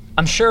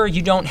 I'm sure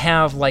you don't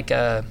have like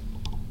a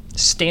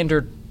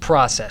standard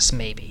process,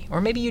 maybe, or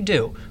maybe you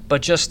do,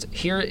 but just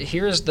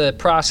here's the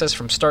process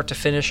from start to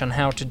finish on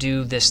how to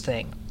do this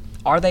thing.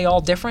 Are they all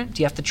different?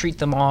 Do you have to treat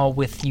them all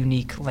with a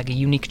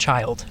unique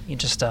child? You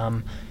just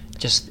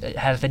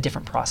have a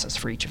different process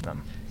for each of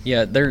them.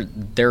 Yeah, there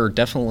are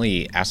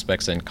definitely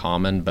aspects in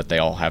common, but they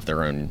all have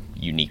their own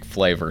unique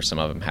flavor. Some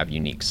of them have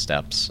unique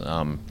steps.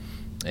 In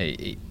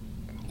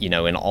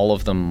all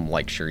of them,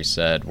 like Cherie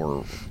said,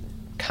 we're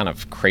kind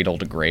of cradle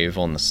to grave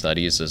on the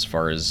studies as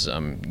far as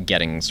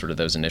getting sort of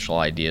those initial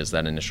ideas,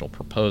 that initial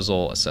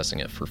proposal, assessing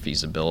it for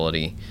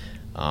feasibility,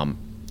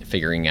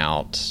 figuring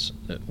out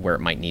where it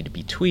might need to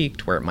be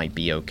tweaked, where it might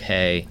be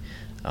okay.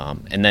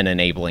 And then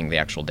enabling the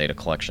actual data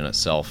collection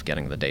itself,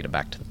 getting the data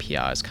back to the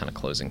PIs, kind of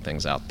closing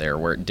things out there.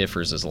 Where it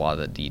differs is a lot of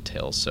the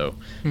details. So,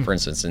 for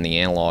instance, in the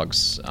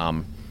analogs,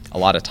 a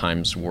lot of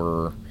times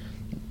we're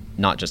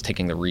not just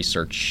taking the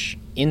research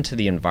into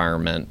the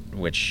environment,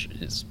 which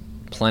is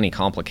plenty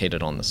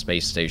complicated on the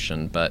space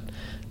station, but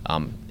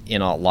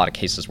in a lot of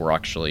cases we're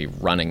actually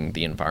running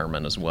the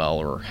environment as well,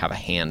 or have a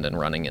hand in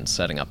running and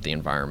setting up the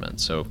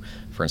environment. So,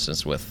 for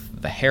instance,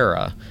 with the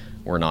HERA,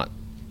 we're not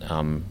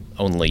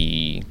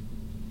only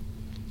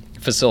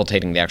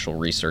facilitating the actual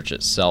research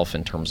itself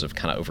in terms of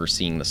kind of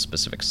overseeing the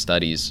specific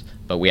studies,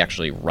 but we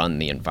actually run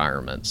the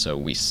environment. So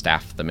we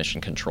staff the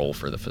mission control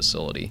for the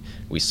facility.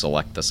 We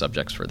select the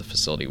subjects for the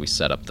facility. We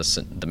set up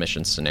the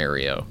mission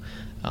scenario.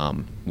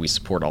 We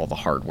support all the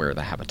hardware,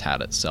 the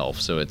habitat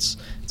itself. So it's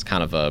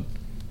kind of a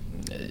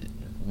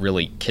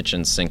really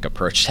kitchen sink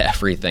approach to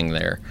everything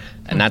there.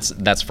 And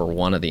that's for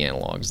one of the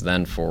analogs.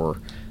 Then for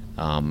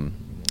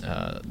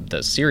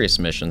the serious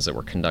missions that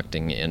we're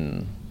conducting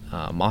in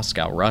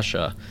Moscow,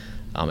 Russia,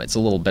 it's a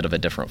little bit of a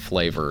different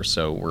flavor.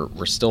 So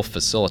we're still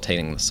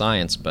facilitating the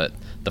science, but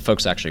the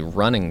folks actually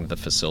running the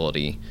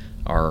facility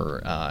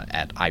are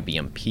at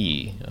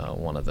IBMP,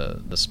 one of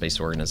the space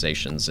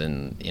organizations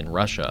in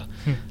Russia.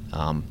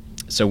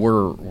 So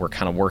we're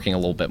kind of working a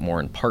little bit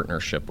more in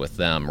partnership with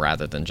them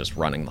rather than just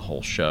running the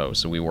whole show.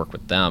 So we work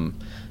with them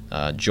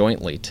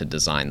jointly to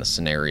design the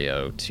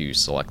scenario, to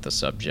select the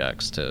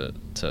subjects, to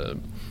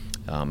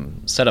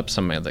set up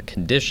some of the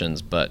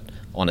conditions, but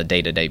on a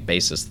day-to-day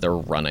basis, they're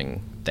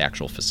running the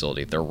actual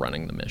facility, they're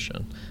running the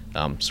mission.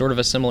 Sort of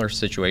a similar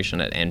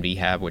situation at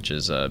HWHAP, which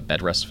is a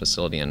bed rest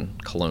facility in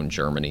Cologne,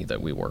 Germany,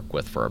 that we work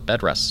with for our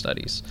bed rest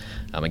studies.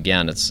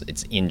 Again,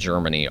 it's in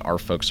Germany. Our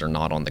folks are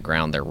not on the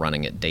ground, they're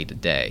running it day to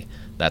day.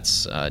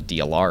 That's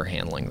DLR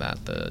handling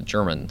that, the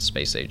German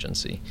space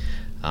agency.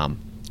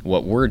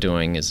 What we're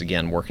doing is,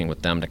 again, working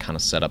with them to kind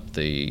of set up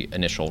the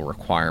initial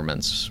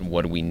requirements.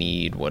 What do we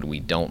need? What do we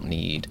don't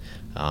need?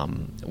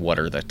 What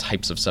are the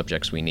types of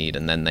subjects we need?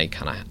 And then they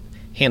kind of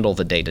handle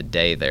the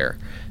day-to-day there.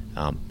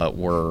 But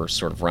we're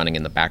sort of running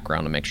in the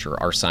background to make sure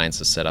our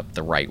science is set up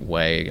the right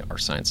way, our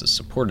science is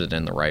supported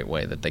in the right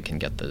way, that they can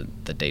get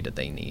the data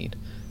they need.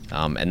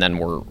 And then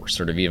we're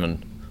sort of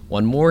even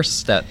one more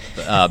step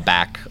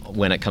back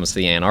when it comes to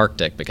the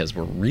Antarctic, because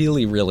we're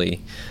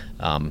really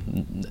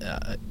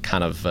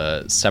kind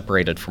of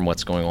separated from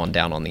what's going on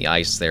down on the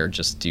ice there,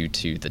 just due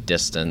to the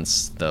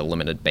distance, the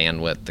limited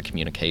bandwidth, the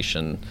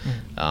communication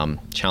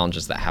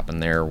challenges that happen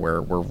there,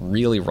 where we're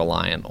really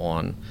reliant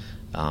on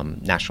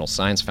National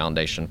Science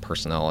Foundation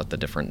personnel at the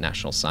different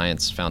National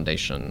Science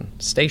Foundation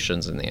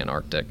stations in the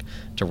Antarctic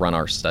to run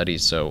our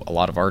studies. So a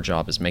lot of our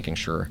job is making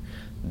sure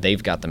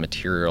they've got the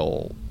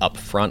material up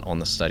front on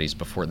the studies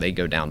before they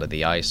go down to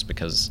the ice,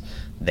 because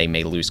they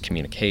may lose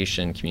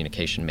communication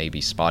may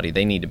be spotty.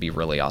 They need to be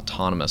really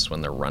autonomous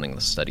when they're running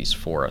the studies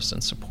for us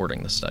and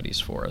supporting the studies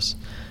for us.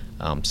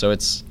 So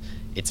it's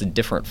a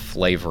different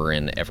flavor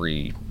in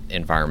every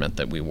environment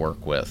that we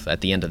work with.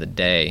 At the end of the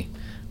day,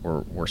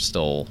 we're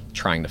still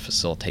trying to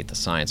facilitate the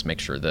science, make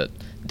sure that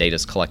data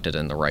is collected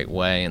in the right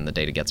way and the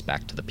data gets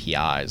back to the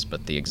PIs,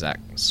 but the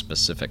exact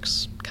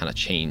specifics kind of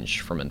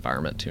change from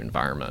environment to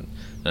environment.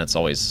 And it's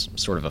always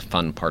sort of a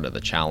fun part of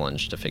the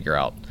challenge to figure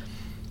out,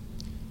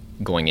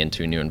 going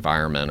into a new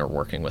environment or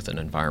working with an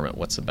environment,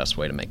 what's the best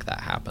way to make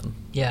that happen.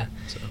 Yeah.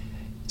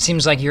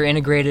 Seems like you're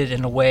integrated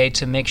in a way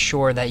to make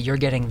sure that you're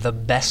getting the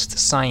best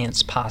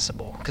science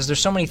possible, because there's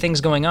so many things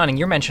going on, and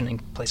you're mentioning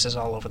places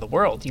all over the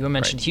world. You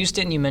mentioned right.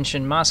 Houston, you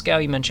mentioned Moscow,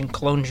 you mentioned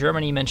Cologne,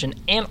 Germany, you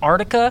mentioned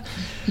Antarctica.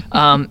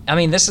 I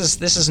mean, this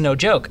is no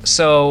joke.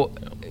 So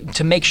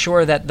to make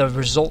sure that the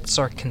results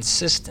are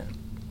consistent,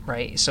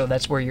 right? So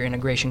that's where your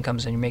integration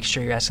comes in. You make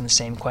sure you're asking the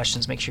same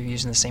questions, make sure you're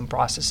using the same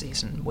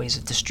processes and ways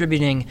of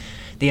distributing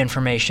the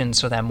information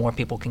so that more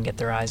people can get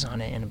their eyes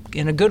on it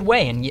in a good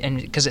way, and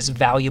because it's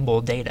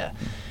valuable data.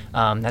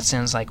 That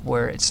sounds like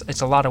where it's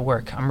a lot of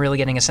work. I'm really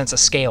getting a sense of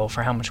scale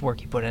for how much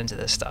work you put into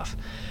this stuff.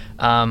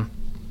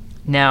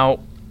 Now,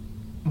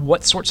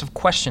 what sorts of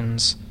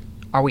questions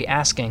are we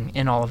asking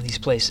in all of these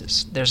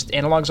places? There's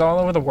analogs all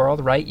over the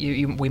world, right?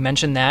 We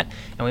mentioned that,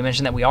 and we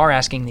mentioned that we are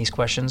asking these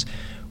questions.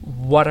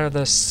 What are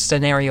the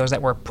scenarios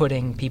that we're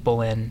putting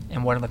people in,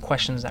 and what are the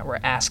questions that we're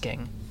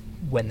asking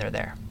when they're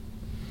there?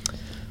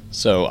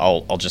 So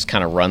I'll just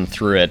kind of run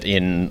through it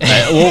in.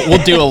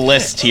 We'll do a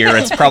list here.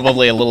 It's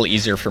probably a little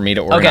easier for me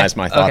to organize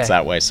my thoughts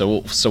that way.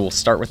 So we'll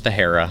start with the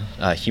HERA,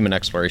 Human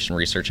Exploration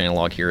Research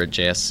Analog here at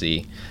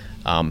JSC.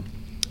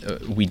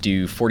 We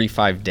do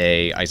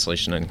 45-day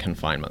isolation and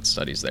confinement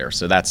studies there.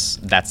 So that's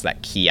that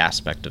key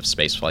aspect of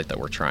spaceflight that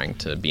we're trying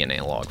to be an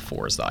analog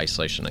for, is the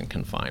isolation and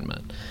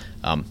confinement.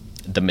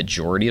 The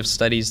majority of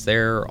studies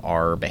there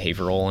are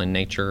behavioral in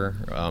nature.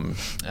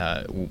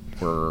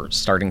 We're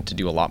starting to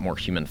do a lot more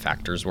human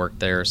factors work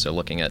there, so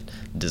looking at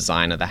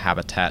design of the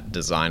habitat,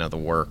 design of the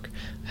work,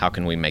 how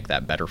can we make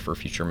that better for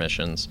future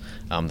missions.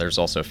 There's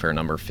also a fair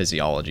number of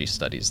physiology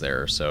studies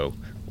there, so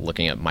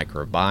looking at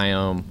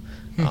microbiome,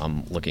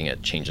 looking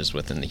at changes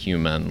within the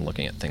human,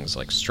 looking at things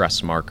like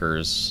stress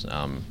markers.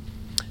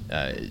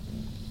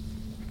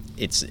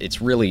 It's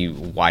really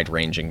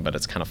wide-ranging, but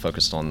it's kind of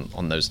focused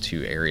on those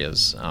two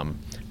areas.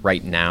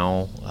 Right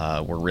now,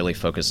 we're really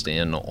focused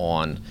in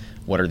on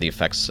what are the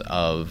effects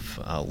of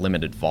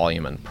limited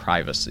volume and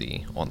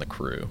privacy on the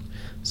crew.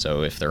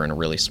 So if they're in a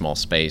really small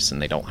space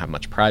and they don't have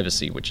much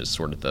privacy, which is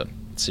sort of the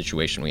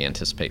situation we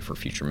anticipate for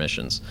future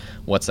missions,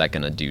 what's that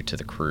going to do to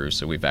the crew?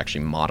 So we've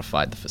actually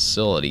modified the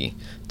facility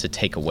to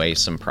take away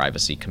some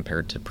privacy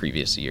compared to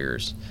previous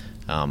years.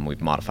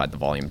 We've modified the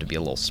volume to be a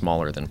little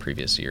smaller than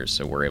previous years,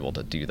 so we're able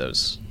to do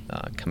those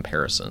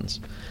comparisons.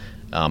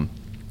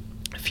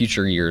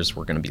 Future years,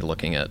 we're going to be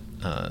looking at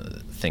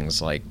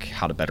things like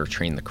how to better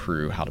train the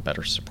crew, how to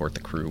better support the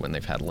crew when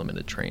they've had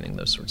limited training,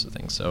 those sorts of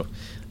things. So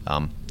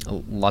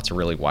lots of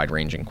really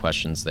wide-ranging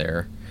questions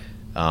there.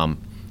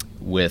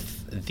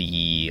 With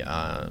the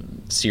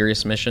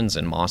serious missions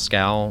in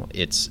Moscow,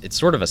 it's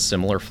sort of a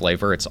similar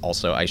flavor. It's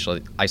also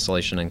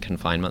isolation and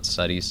confinement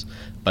studies,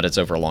 but it's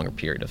over a longer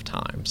period of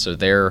time. So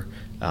there,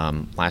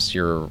 last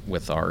year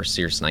with our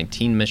Sirius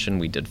 19 mission,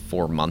 we did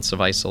 4 months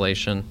of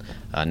isolation.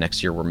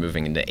 Next year we're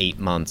moving into 8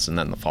 months, and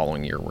then the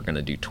following year we're going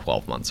to do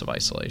 12 months of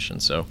isolation.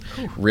 So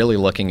really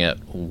looking at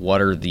what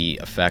are the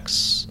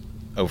effects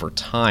over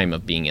time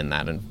of being in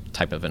that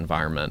type of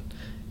environment,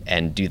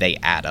 and do they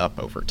add up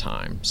over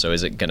time? So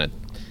is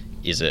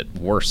it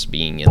worse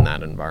being in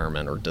that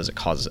environment, or does it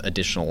cause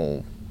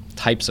additional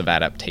types of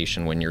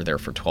adaptation when you're there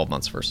for 12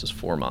 months versus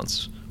 4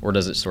 months, or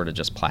does it sort of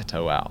just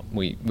plateau out?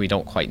 We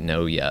don't quite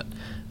know yet.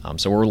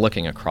 So we're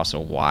looking across a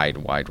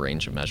wide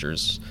range of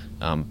measures,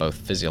 both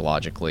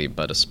physiologically,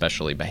 but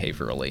especially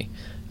behaviorally,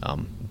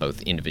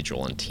 both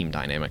individual and team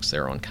dynamics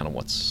there on kind of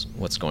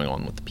what's going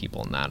on with the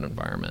people in that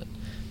environment.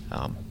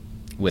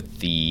 With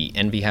the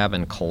NVHAB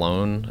in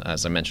Cologne,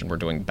 as I mentioned, we're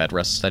doing bed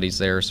rest studies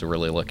there, so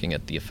really looking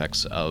at the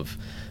effects of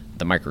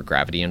the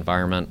microgravity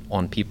environment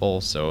on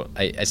people. So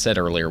I said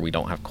earlier we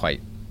don't have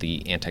quite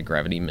the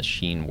anti-gravity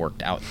machine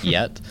worked out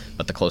yet,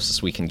 but the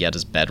closest we can get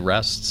is bed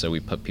rest. So we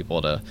put people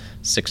at a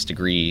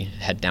 6-degree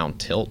head-down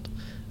tilt,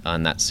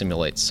 and that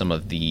simulates some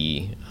of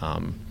the,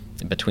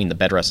 between the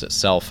bed rest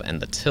itself and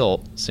the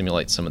tilt,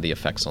 simulates some of the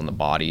effects on the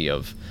body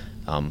of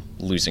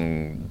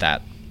losing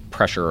that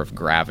pressure of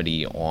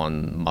gravity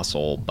on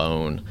muscle,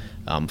 bone,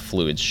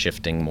 fluids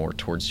shifting more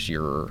towards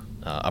your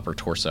upper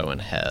torso and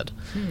head.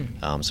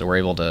 So we're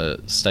able to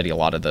study a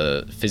lot of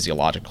the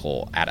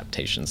physiological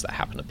adaptations that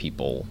happen to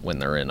people when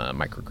they're in a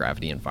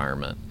microgravity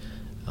environment.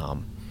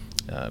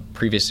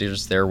 Previous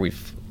years there,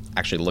 we've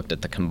actually looked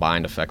at the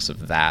combined effects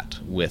of that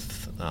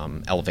with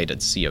elevated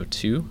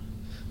CO2.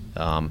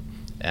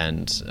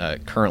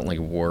 And currently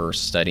we're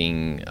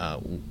studying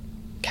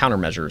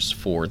countermeasures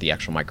for the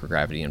actual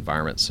microgravity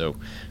environment. So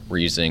we're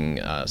using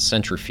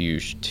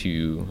centrifuge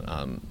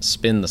to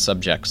spin the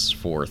subjects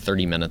for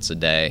 30 minutes a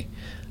day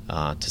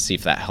to see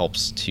if that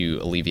helps to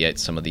alleviate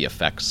some of the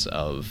effects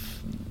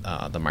of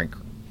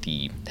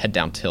the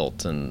head-down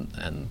tilt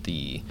and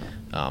the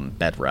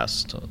bed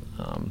rest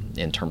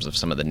in terms of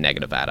some of the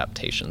negative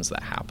adaptations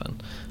that happen.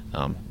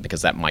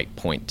 Because that might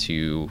point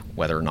to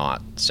whether or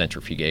not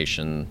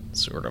centrifugation,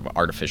 sort of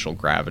artificial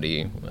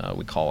gravity,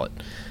 we call it,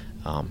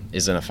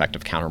 is an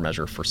effective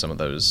countermeasure for some of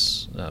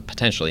those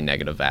potentially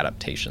negative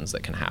adaptations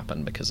that can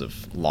happen because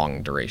of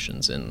long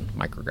durations in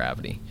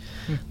microgravity.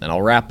 Then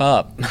I'll wrap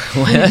up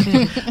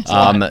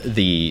with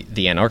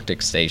the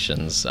Antarctic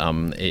stations.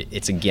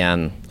 It's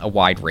again a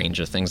wide range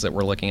of things that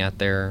we're looking at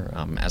there.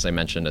 As I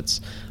mentioned,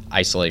 it's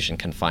isolation,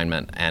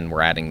 confinement, and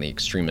we're adding the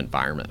extreme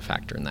environment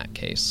factor in that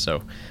case.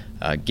 So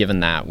given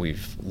that,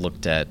 we've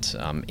looked at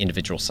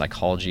individual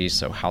psychology.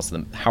 So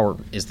how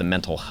is the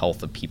mental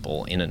health of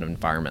people in an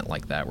environment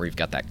like that, where you've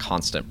got that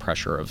constant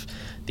pressure of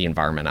the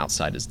environment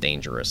outside is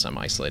dangerous, I'm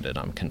isolated,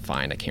 I'm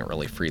confined, I can't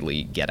really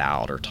freely get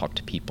out or talk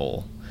to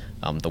people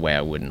the way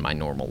I would in my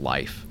normal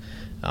life.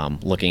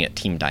 Looking at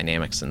team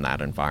dynamics in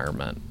that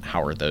environment,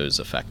 how are those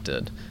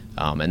affected?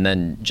 And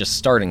then just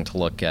starting to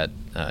look at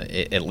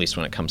least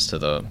when it comes to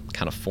the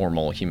kind of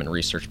formal human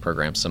research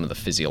program, some of the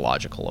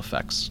physiological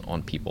effects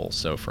on people.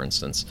 So, for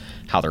instance,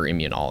 how their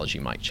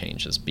immunology might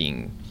change as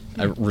being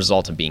a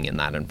result of being in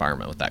that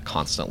environment with that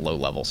constant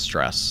low-level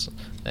stress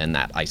and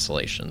that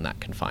isolation, that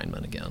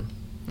confinement again.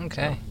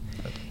 Okay.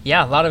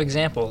 Yeah, a lot of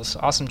examples.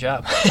 Awesome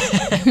job.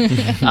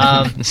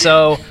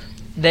 So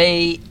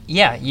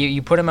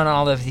you put them in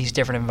all of these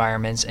different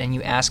environments and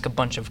you ask a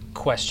bunch of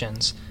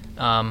questions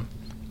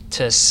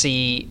to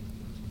see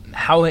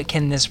how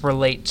can this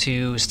relate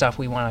to stuff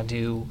we want to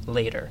do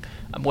later.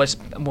 What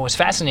was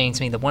fascinating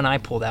to me, the one I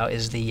pulled out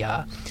is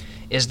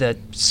the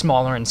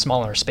smaller and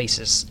smaller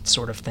spaces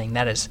sort of thing.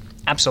 That is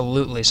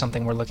absolutely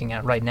something we're looking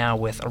at right now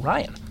with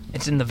Orion.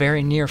 It's in the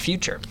very near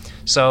future.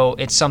 So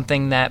it's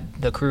something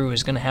that the crew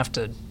is going to have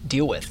to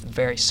deal with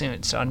very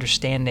soon. So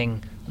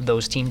understanding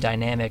those team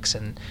dynamics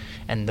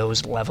and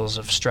those levels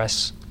of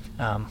stress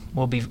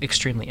will be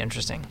extremely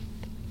interesting.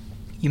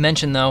 You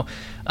mentioned, though,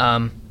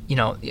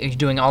 you're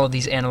doing all of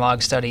these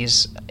analog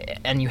studies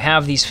and you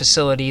have these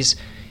facilities.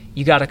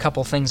 You got a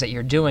couple things that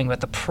you're doing,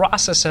 but the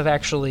process of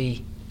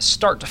actually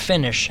start to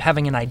finish,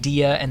 having an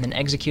idea and then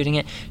executing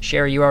it,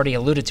 Cherie, you already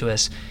alluded to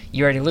this.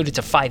 You already alluded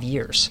to 5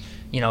 years.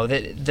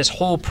 This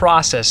whole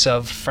process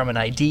of from an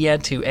idea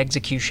to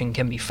execution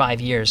can be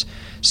 5 years.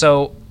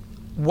 So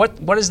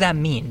what does that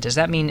mean? Does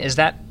that mean, is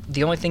that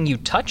the only thing you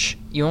touch?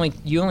 You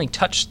only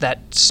touch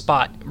that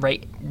spot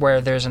right where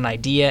there's an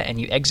idea and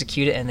you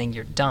execute it and then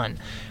you're done.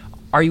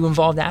 Are you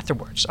involved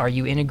afterwards? Are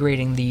you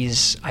integrating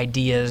these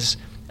ideas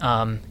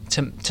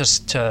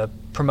to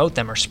promote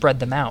them or spread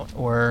them out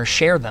or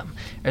share them?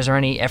 Is there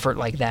any effort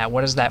like that?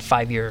 What does that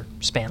 5-year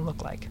span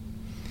look like?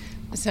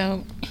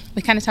 So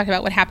we kind of talked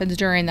about what happens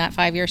during that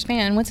 5-year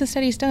span. Once the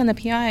study's done, the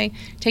PI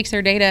takes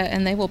their data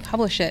and they will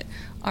publish it.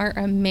 Our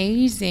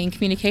amazing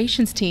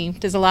communications team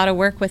does a lot of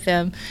work with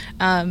them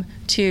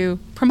to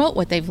promote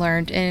what they've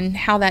learned and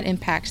how that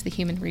impacts the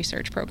human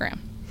research program.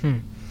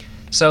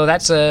 So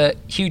that's a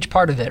huge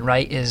part of it,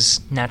 right?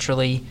 Is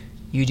naturally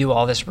you do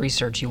all this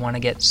research, you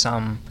want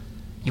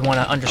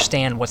to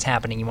understand what's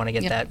happening, you want to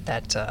get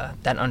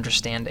that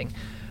understanding.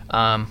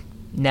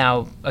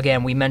 Now,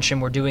 again, we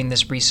mentioned we're doing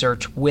this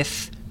research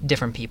with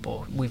different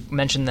people. We've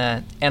mentioned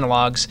the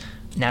analogs.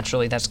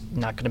 Naturally, that's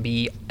not going to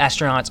be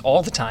astronauts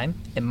all the time.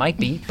 It might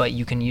be, but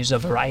you can use a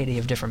variety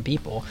of different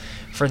people.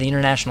 For the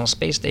International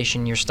Space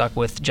Station, you're stuck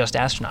with just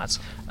astronauts.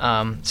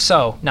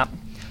 So now,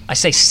 I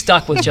say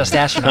stuck with just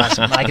astronauts,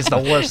 like it's the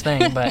worst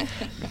thing.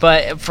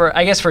 But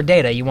for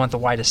data, you want the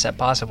widest set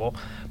possible.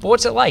 But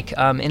what's it like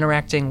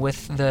interacting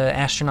with the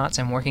astronauts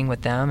and working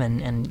with them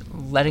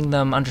and letting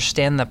them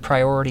understand the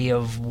priority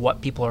of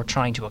what people are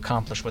trying to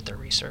accomplish with their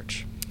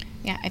research?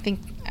 Yeah, I think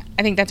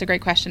that's a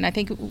great question. I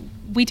think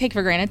we take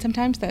for granted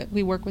sometimes that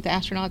we work with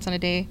astronauts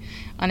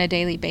on a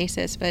daily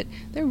basis, but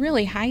they're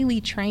really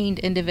highly trained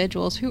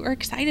individuals who are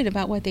excited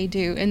about what they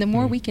do. And the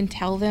more we can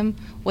tell them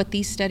what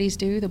these studies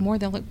do, the more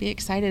they'll be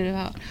excited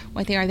about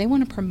what they are. They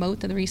want to promote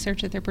the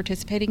research that they're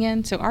participating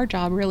in. So our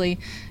job really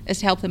is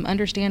to help them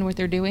understand what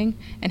they're doing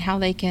and how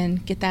they can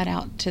get that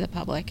out to the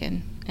public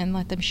and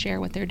let them share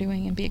what they're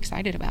doing and be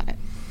excited about it.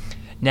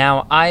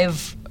 Now,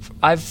 I've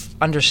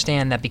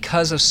understand that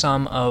because of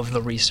some of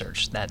the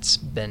research that's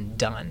been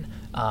done,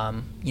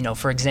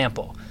 for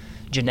example,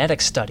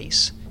 genetic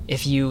studies.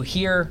 If you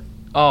hear,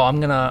 I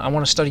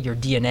want to study your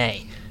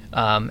DNA,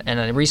 and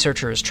a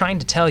researcher is trying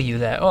to tell you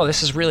that,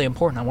 this is really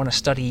important. I want to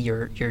study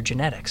your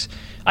genetics.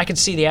 I could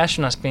see the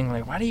astronauts being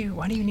like, why do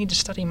you need to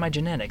study my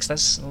genetics?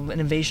 That's an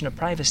invasion of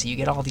privacy. You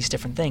get all these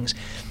different things.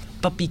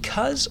 But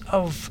because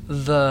of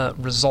the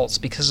results,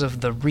 because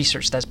of the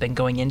research that's been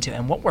going into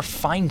and what we're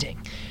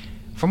finding,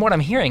 from what I'm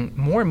hearing,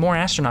 more and more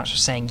astronauts are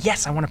saying,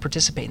 yes, I want to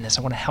participate in this.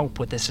 I want to help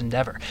with this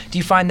endeavor. Do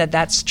you find that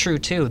that's true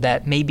too,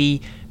 that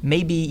maybe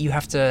you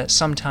have to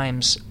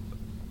sometimes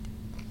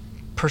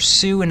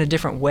pursue in a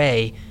different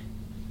way?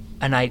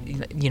 And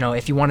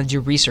if you want to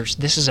do research,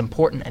 this is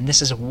important, and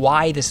this is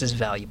why this is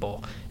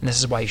valuable, and this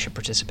is why you should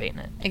participate in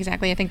it.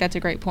 Exactly. I think that's a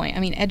great point.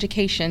 I mean,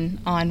 education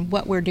on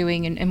what we're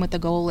doing and what the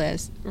goal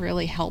is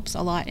really helps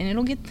a lot, and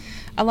it'll get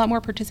a lot more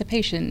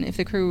participation. If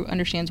the crew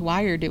understands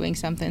why you're doing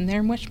something,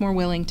 they're much more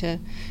willing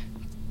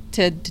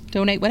to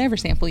donate whatever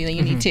sample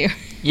you need to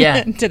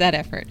to that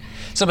effort.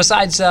 So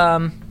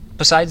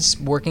besides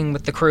working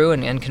with the crew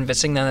and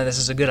convincing them that this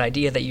is a good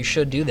idea, that you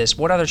should do this,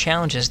 what other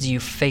challenges do you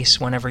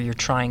face whenever you're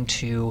trying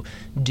to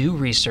do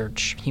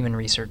research, human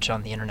research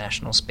on the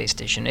International Space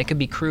Station? It could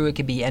be crew, it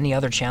could be any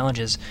other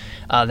challenges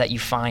that you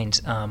find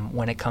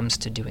when it comes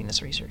to doing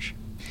this research.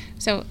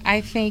 So I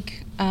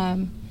think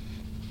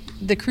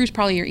the crew's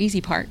probably your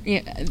easy part.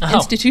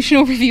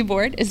 Institutional Review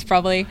Board is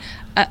probably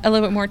a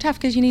little bit more tough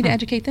because you need to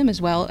educate them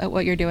as well at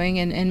what you're doing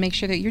and make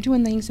sure that you're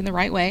doing things in the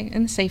right way,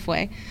 in the safe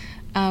way.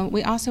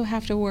 We also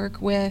have to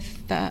work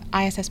with the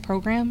ISS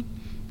program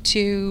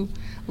to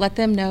let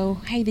them know,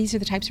 hey, these are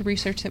the types of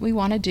research that we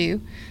want to do.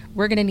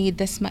 We're going to need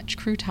this much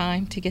crew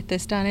time to get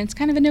this done. And it's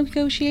kind of a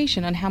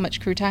negotiation on how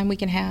much crew time we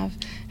can have,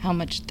 how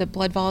much the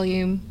blood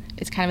volume.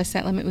 It's kind of a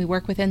set limit. We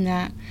work within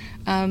that.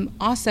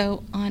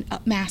 Also on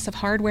mass of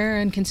hardware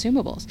and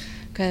consumables,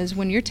 because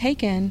when you're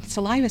taking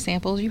saliva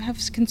samples, you have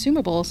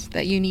consumables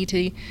that you need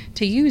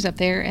to use up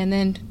there, and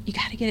then you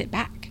got to get it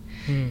back.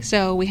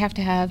 So we have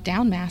to have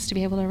down mass to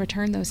be able to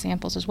return those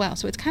samples as well.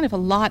 So it's kind of a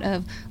lot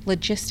of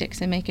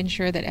logistics and making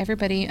sure that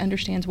everybody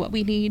understands what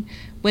we need,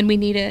 when we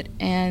need it,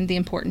 and the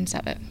importance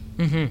of it.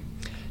 Mm-hmm.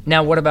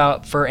 Now, what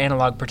about for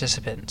analog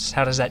participants?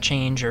 How does that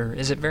change, or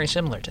is it very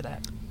similar to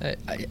that?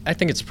 I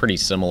think it's pretty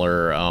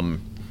similar.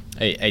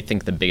 I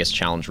think the biggest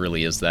challenge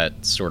really is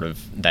that sort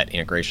of that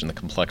integration, the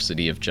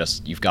complexity of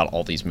just you've got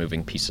all these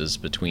moving pieces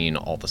between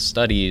all the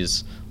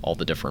studies, all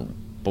the different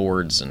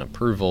boards and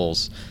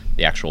approvals,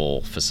 the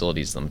actual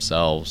facilities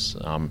themselves,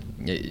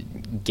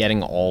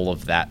 getting all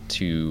of that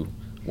to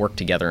work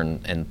together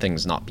and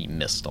things not be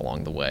missed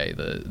along the way,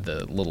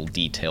 the little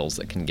details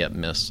that can get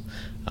missed.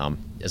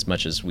 As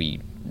much as we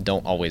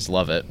don't always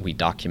love it, we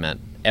document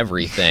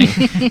everything,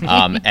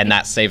 and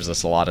that saves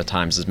us a lot of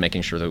times, is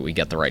making sure that we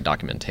get the right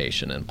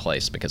documentation in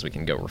place, because we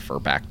can go refer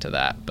back to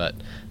that. But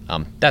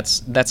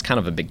that's kind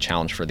of a big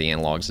challenge for the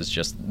analogs, is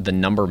just the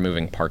number of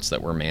moving parts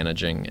that we're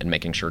managing and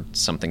making sure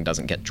something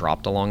doesn't get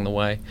dropped along the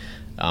way.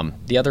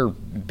 The other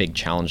big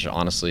challenge,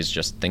 honestly, is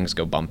just things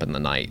go bump in the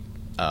night.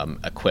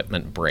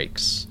 Equipment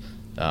breaks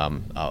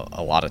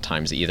a lot of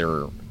times,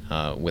 either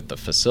with the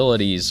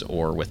facilities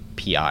or with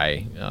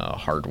PI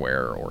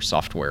hardware or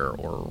software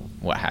or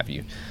what have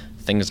you.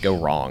 Things go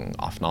wrong,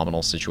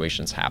 off-nominal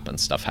situations happen,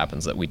 stuff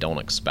happens that we don't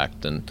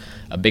expect, and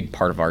a big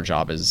part of our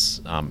job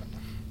is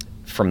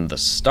from the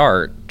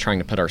start trying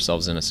to put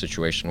ourselves in a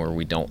situation where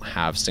we don't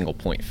have single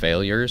point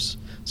failures.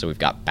 So we've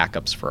got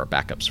backups for our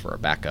backups for our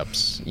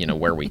backups,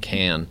 where we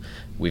can.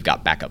 We've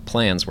got backup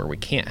plans where we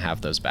can't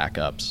have those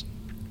backups.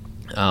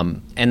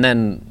 And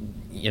then,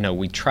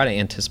 we try to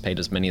anticipate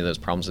as many of those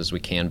problems as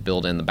we can,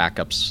 build in the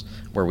backups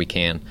where we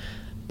can,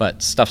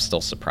 but stuff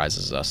still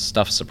surprises us.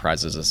 Stuff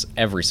surprises us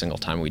every single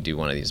time we do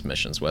one of these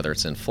missions, whether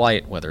it's in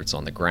flight, whether it's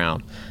on the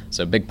ground.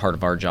 So a big part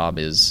of our job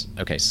is,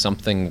 okay,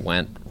 something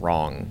went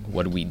wrong.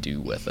 What do we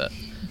do with it?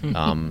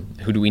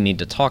 Who do we need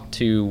to talk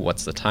to?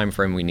 What's the time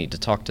frame we need to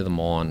talk to them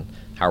on?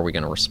 How are we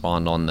going to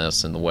respond on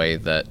this in the way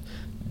that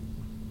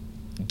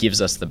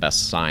gives us the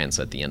best science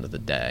at the end of the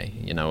day?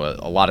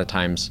 A lot of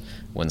times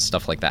when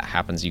stuff like that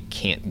happens, you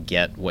can't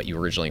get what you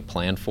originally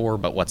planned for,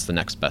 but what's the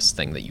next best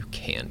thing that you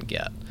can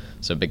get?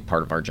 So a big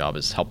part of our job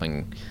is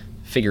helping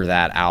figure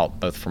that out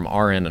both from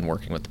our end and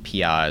working with the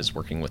PIs,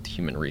 working with the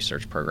human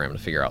research program to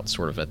figure out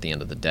sort of at the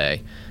end of the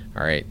day,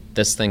 all right,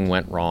 this thing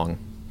went wrong,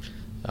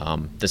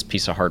 this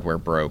piece of hardware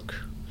broke,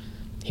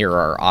 here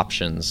are our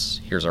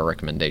options, here's our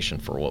recommendation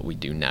for what we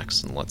do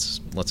next, and let's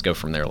go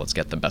from there. Let's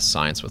get the best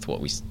science with what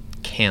we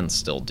can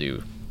still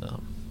do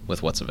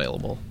with what's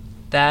available.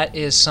 That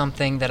is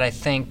something that I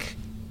think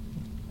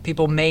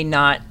people may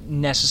not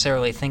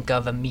necessarily think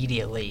of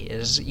immediately.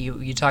 Is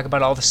you talk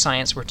about all the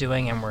science we're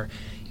doing, and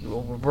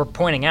we're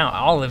pointing out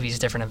all of these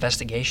different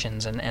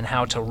investigations and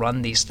how to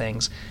run these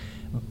things,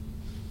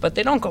 but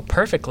they don't go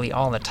perfectly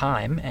all the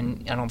time,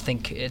 and I don't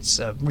think it's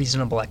a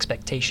reasonable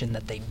expectation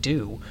that they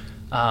do.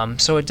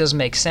 So it does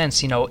make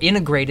sense,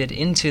 integrated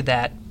into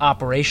that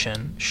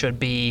operation should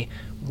be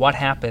what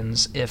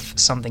happens if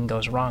something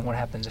goes wrong, what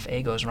happens if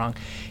A goes wrong.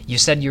 You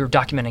said you're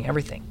documenting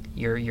everything.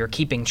 You're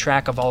keeping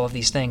track of all of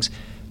these things.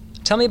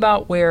 Tell me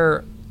about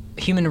where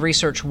human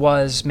research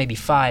was maybe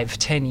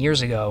 5-10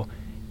 years ago,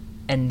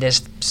 and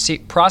this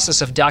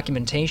process of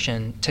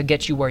documentation to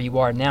get you where you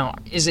are now.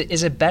 Is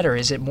it better?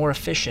 Is it more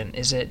efficient?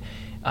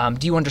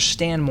 Do you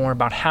understand more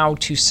about how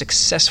to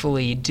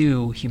successfully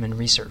do human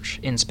research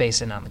in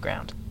space and on the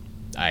ground?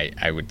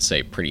 I would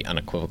say pretty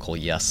unequivocal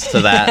yes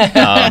to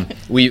that.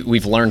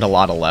 We've learned a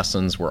lot of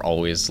lessons. We're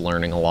always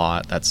learning a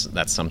lot.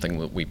 That's something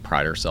that we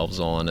pride ourselves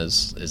on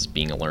as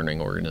being a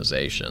learning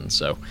organization.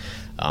 So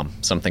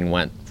something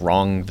went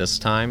wrong this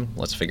time.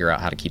 Let's figure out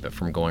how to keep it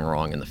from going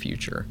wrong in the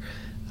future.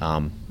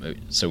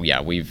 So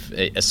yeah, we've,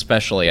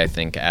 especially I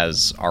think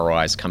as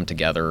ROIs come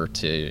together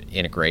to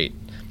integrate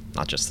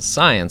not just the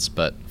science,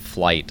 but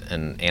flight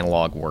and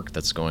analog work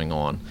that's going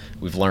on.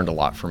 We've learned a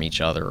lot from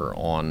each other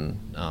on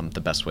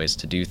the best ways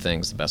to do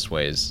things, the best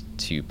ways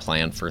to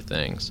plan for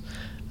things.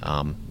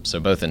 So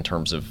both in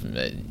terms of,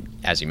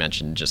 as you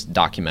mentioned, just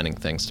documenting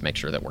things to make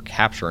sure that we're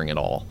capturing it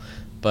all,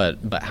 but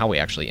how we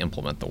actually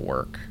implement the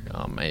work.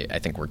 I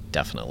think we're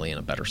definitely in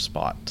a better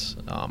spot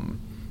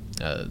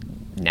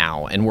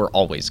now, and we're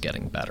always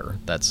getting better.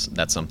 That's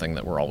something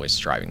that we're always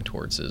striving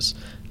towards is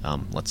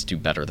let's do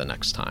better the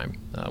next time.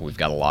 We've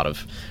got a lot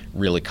of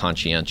really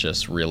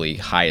conscientious, really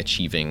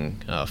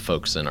high-achieving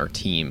folks in our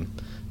team.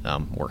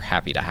 We're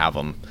happy to have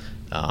them,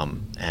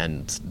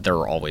 and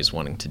they're always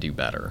wanting to do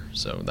better.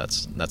 So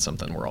that's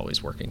something we're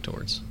always working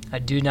towards. I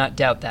do not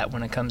doubt that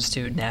when it comes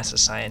to NASA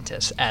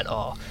scientists at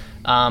all.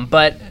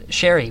 But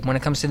Cherie, when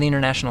it comes to the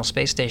International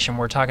Space Station,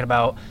 we're talking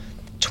about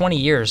 20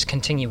 years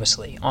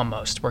continuously,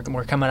 almost.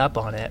 We're coming up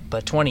on it,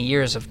 but 20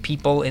 years of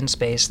people in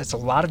space, that's a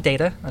lot of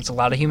data. That's a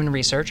lot of human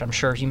research. I'm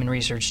sure human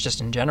research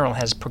just in general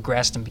has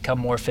progressed and become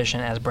more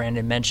efficient, as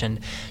Brandon mentioned,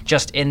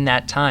 just in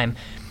that time.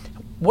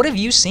 What have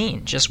you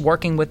seen just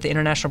working with the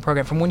international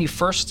program from when you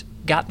first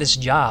got this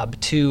job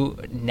to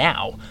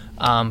now,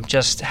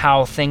 just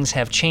how things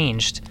have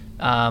changed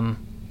when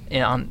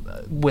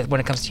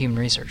it comes to human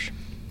research?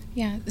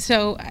 Yeah,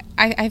 so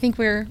I think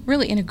we're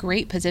really in a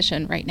great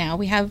position right now.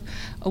 We have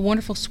a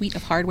wonderful suite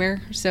of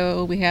hardware.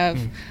 So we have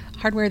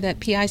hardware that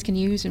PIs can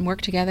use and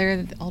work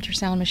together, the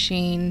ultrasound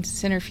machines,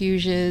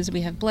 centrifuges,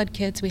 we have blood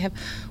kits.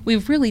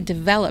 We've really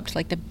developed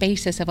like the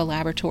basis of a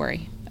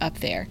laboratory up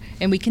there.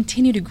 And we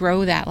continue to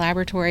grow that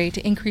laboratory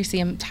to increase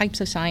the types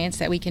of science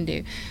that we can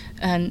do.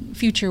 And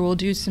future, we'll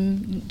do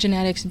some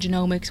genetics and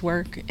genomics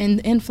work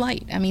in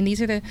flight. I mean,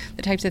 these are the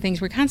types of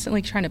things we're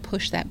constantly trying to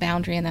push that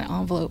boundary and that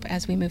envelope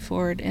as we move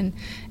forward and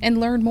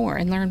learn more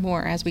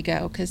as we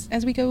go. Because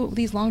as we go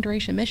these long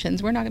duration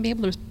missions, we're not going to be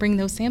able to bring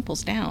those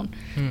samples down.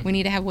 We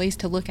need to have ways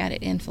to look at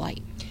it in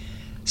flight.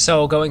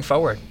 So going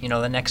forward,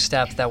 the next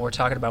step that we're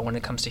talking about when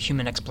it comes to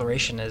human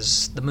exploration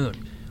is the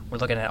moon. We're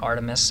looking at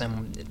Artemis,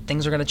 and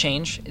things are going to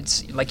change.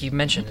 It's like you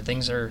mentioned,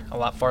 things are a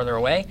lot farther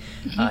away.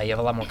 You have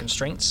a lot more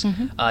constraints.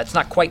 It's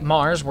not quite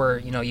Mars, where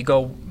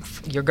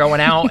you're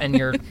going out and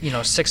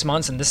you're 6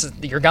 months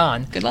and you're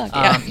gone. Good luck.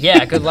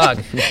 Yeah, good luck.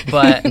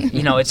 But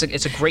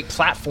it's a great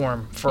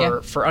platform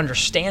for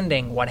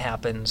understanding what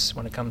happens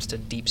when it comes to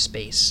deep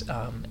space,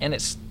 and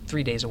it's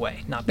 3 days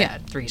away. Not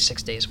bad.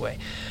 6 days away.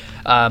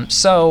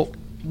 So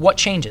what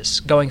changes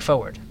going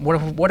forward?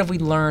 What have we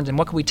learned, and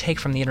what can we take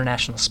from the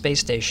International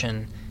Space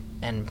Station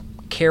and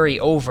carry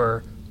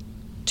over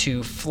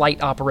to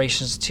flight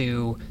operations,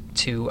 to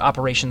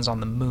operations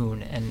on the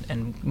moon,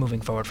 and moving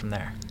forward from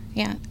there?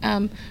 Yeah.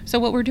 So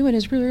what we're doing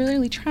is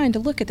really trying to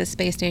look at the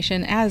space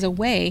station as a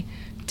way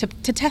to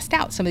test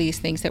out some of these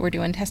things that we're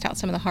doing, test out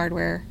some of the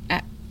hardware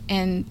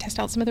and test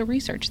out some of the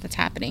research that's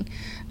happening.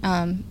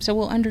 So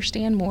we'll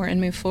understand more and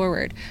move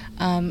forward.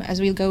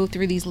 As we go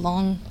through these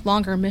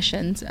longer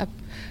missions,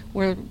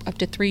 we're up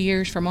to 3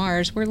 years from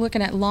Mars, we're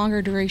looking at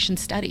longer duration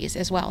studies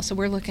as well. So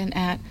we're looking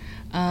at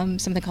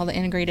something called the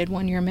integrated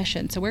 1-year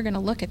mission. So we're going to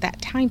look at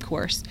that time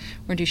course.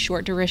 We're going to do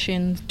short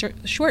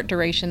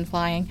duration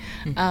flying,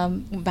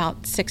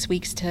 about 6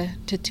 weeks to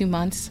 2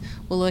 months.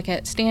 We'll look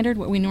at standard,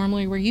 what we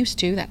normally were used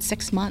to, that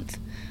 6 month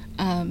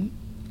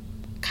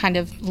kind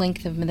of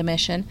length of the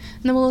mission,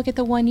 and then we'll look at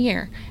the 1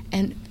 year.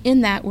 And in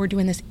that, we're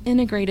doing this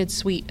integrated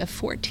suite of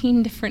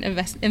 14 different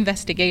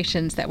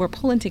investigations that we're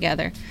pulling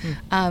together.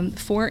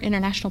 4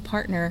 international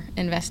partner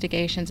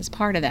investigations as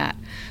part of that.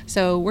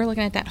 So we're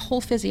looking at that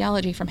whole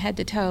physiology from head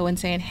to toe and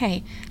saying,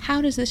 hey,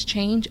 how does this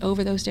change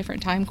over those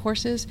different time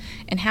courses,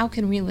 and how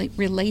can we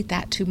relate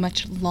that to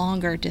much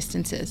longer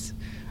distances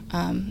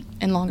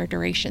and longer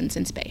durations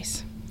in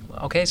space?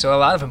 Okay, so a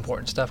lot of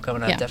important stuff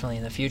coming up definitely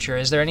in the future.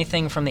 Is there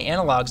anything from the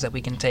analogs that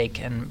we can take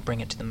and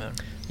bring it to the moon?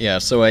 Yeah,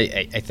 so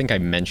I think I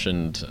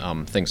mentioned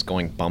things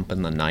going bump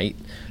in the night.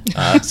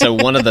 So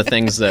one of the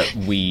things that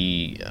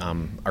we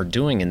are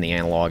doing in the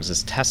analogs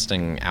is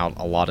testing out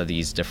a lot of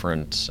these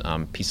different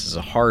pieces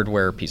of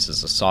hardware,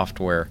 pieces of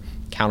software,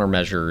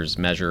 countermeasures,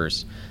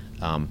 measures,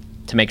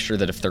 to make sure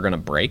that if they're going to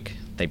break,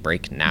 they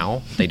break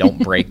now. They don't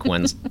break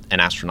when an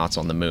astronaut's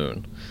on the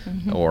moon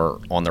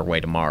or on their way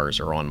to Mars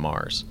or on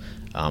Mars.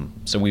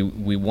 So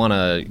we want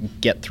to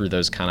get through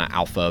those kind of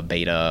alpha,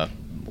 beta,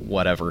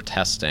 whatever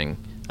testing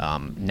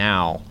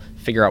now,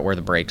 figure out where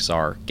the breaks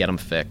are, get them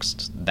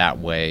fixed. That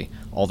way,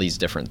 all these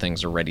different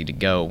things are ready to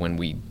go when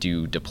we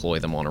do deploy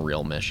them on a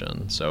real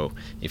mission. So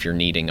if you're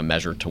needing a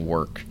measure to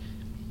work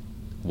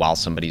while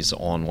somebody's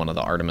on one of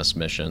the Artemis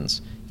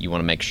missions, you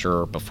want to make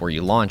sure before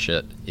you launch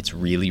it, it's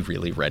really,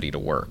 really ready to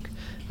work.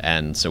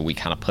 And so we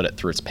kind of put it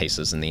through its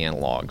paces in the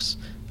analogs.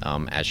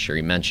 As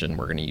Cherie mentioned,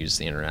 we're going to use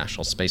the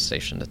International Space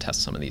Station to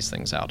test some of these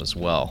things out as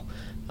well,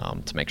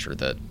 to make sure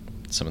that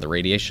some of the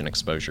radiation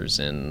exposures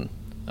in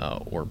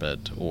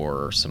orbit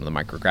or some of the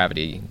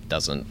microgravity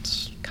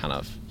doesn't kind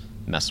of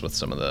mess with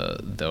some of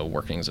the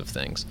workings of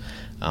things.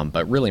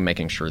 But really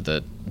making sure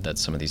that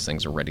some of these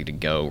things are ready to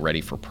go,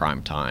 ready for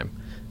prime time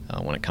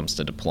when it comes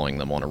to deploying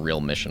them on a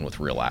real mission with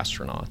real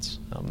astronauts.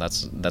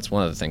 That's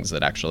one of the things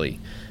that actually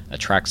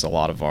attracts a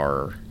lot of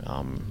our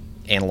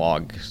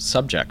analog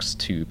subjects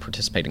to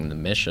participating in the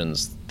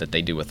missions that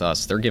they do with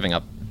us. They're giving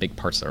up big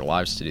parts of their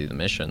lives to do the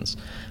missions,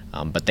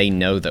 but they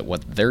know that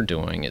what they're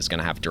doing is going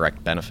to have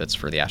direct benefits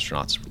for the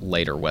astronauts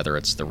later, whether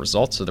it's the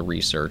results of the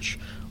research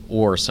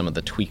or some of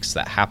the tweaks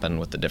that happen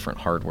with the different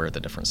hardware,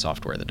 the different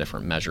software, the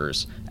different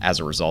measures as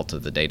a result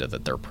of the data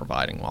that they're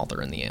providing while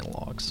they're in the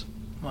analogs.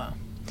 Wow.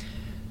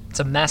 It's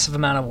a massive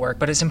amount of work,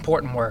 but it's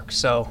important work,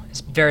 so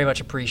it's very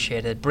much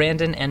appreciated.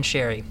 Brandon and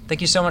Cherie,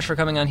 thank you so much for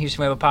coming on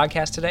Houston We Have a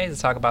Podcast today to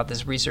talk about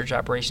this research,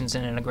 operations,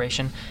 and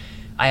integration.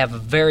 I have a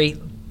very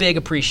big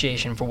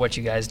appreciation for what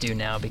you guys do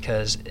now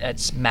because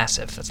it's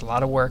massive. It's a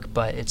lot of work,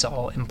 but it's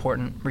all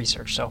important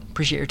research. So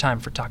appreciate your time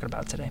for talking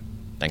about it today.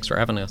 Thanks for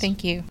having us.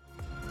 Thank you.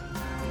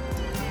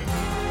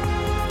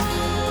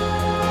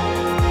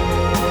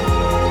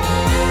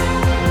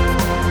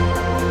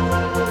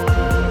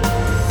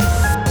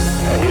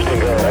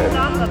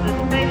 Stop of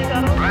the space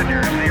shuttle.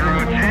 Roger,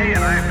 0J,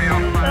 and I feel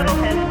fine.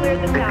 Shuttle has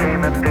cleared the sky.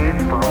 Became a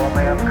feast for all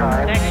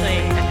mankind. Actually,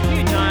 a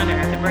huge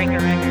honor to break a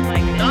record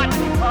like this. Not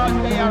because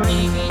they are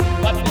easy,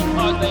 but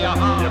because they are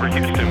hard. Never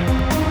Houston,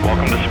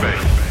 welcome to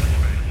space.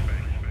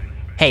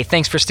 Hey,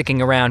 thanks for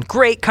sticking around.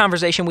 Great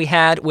conversation we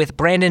had with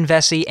Brandon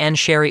Vessey and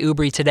Cherie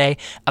Oubre today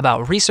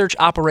about research,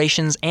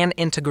 operations, and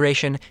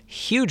integration.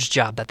 Huge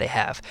job that they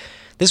have.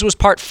 This was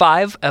part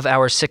 5 of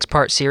our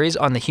 6-part series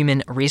on the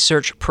Human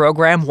Research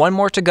Program. One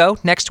more to go.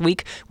 Next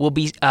week will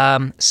be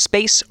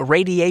space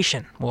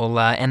radiation. We'll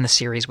end the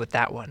series with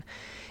that one.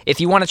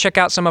 If you want to check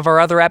out some of our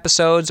other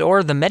episodes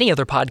or the many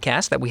other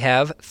podcasts that we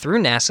have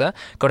through NASA,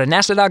 go to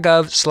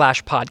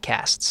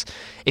nasa.gov/podcasts.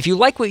 If you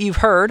like what you've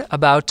heard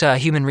about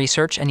human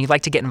research and you'd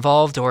like to get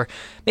involved or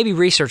maybe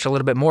research a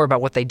little bit more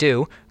about what they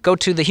do, go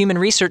to the Human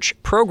Research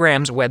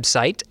Program's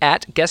website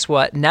at, guess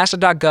what,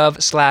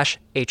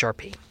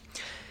 nasa.gov/HRP.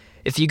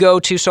 If you go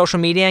to social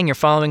media and you're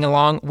following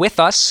along with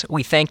us,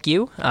 we thank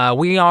you.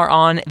 We are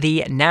on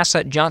the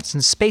NASA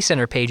Johnson Space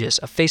Center pages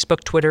of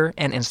Facebook, Twitter,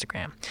 and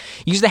Instagram.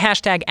 Use the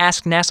hashtag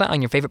AskNASA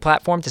on your favorite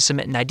platform to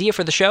submit an idea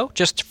for the show.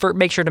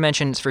 Make sure to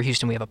mention it's for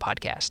Houston We Have a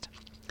Podcast.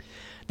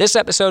 This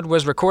episode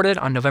was recorded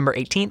on November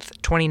 18th,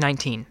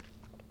 2019.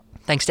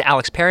 Thanks to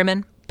Alex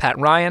Perryman, Pat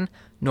Ryan,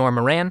 Nora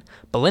Moran,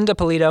 Belinda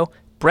Polito,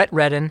 Brett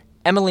Redden,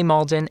 Emily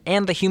Malden,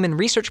 and the Human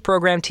Research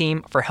Program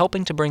team for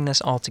helping to bring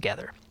this all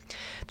together.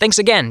 Thanks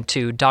again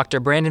to Dr.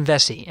 Brandon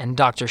Vessey and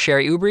Dr.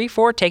 Cherie Oubre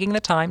for taking the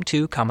time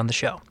to come on the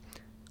show.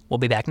 We'll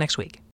be back next week.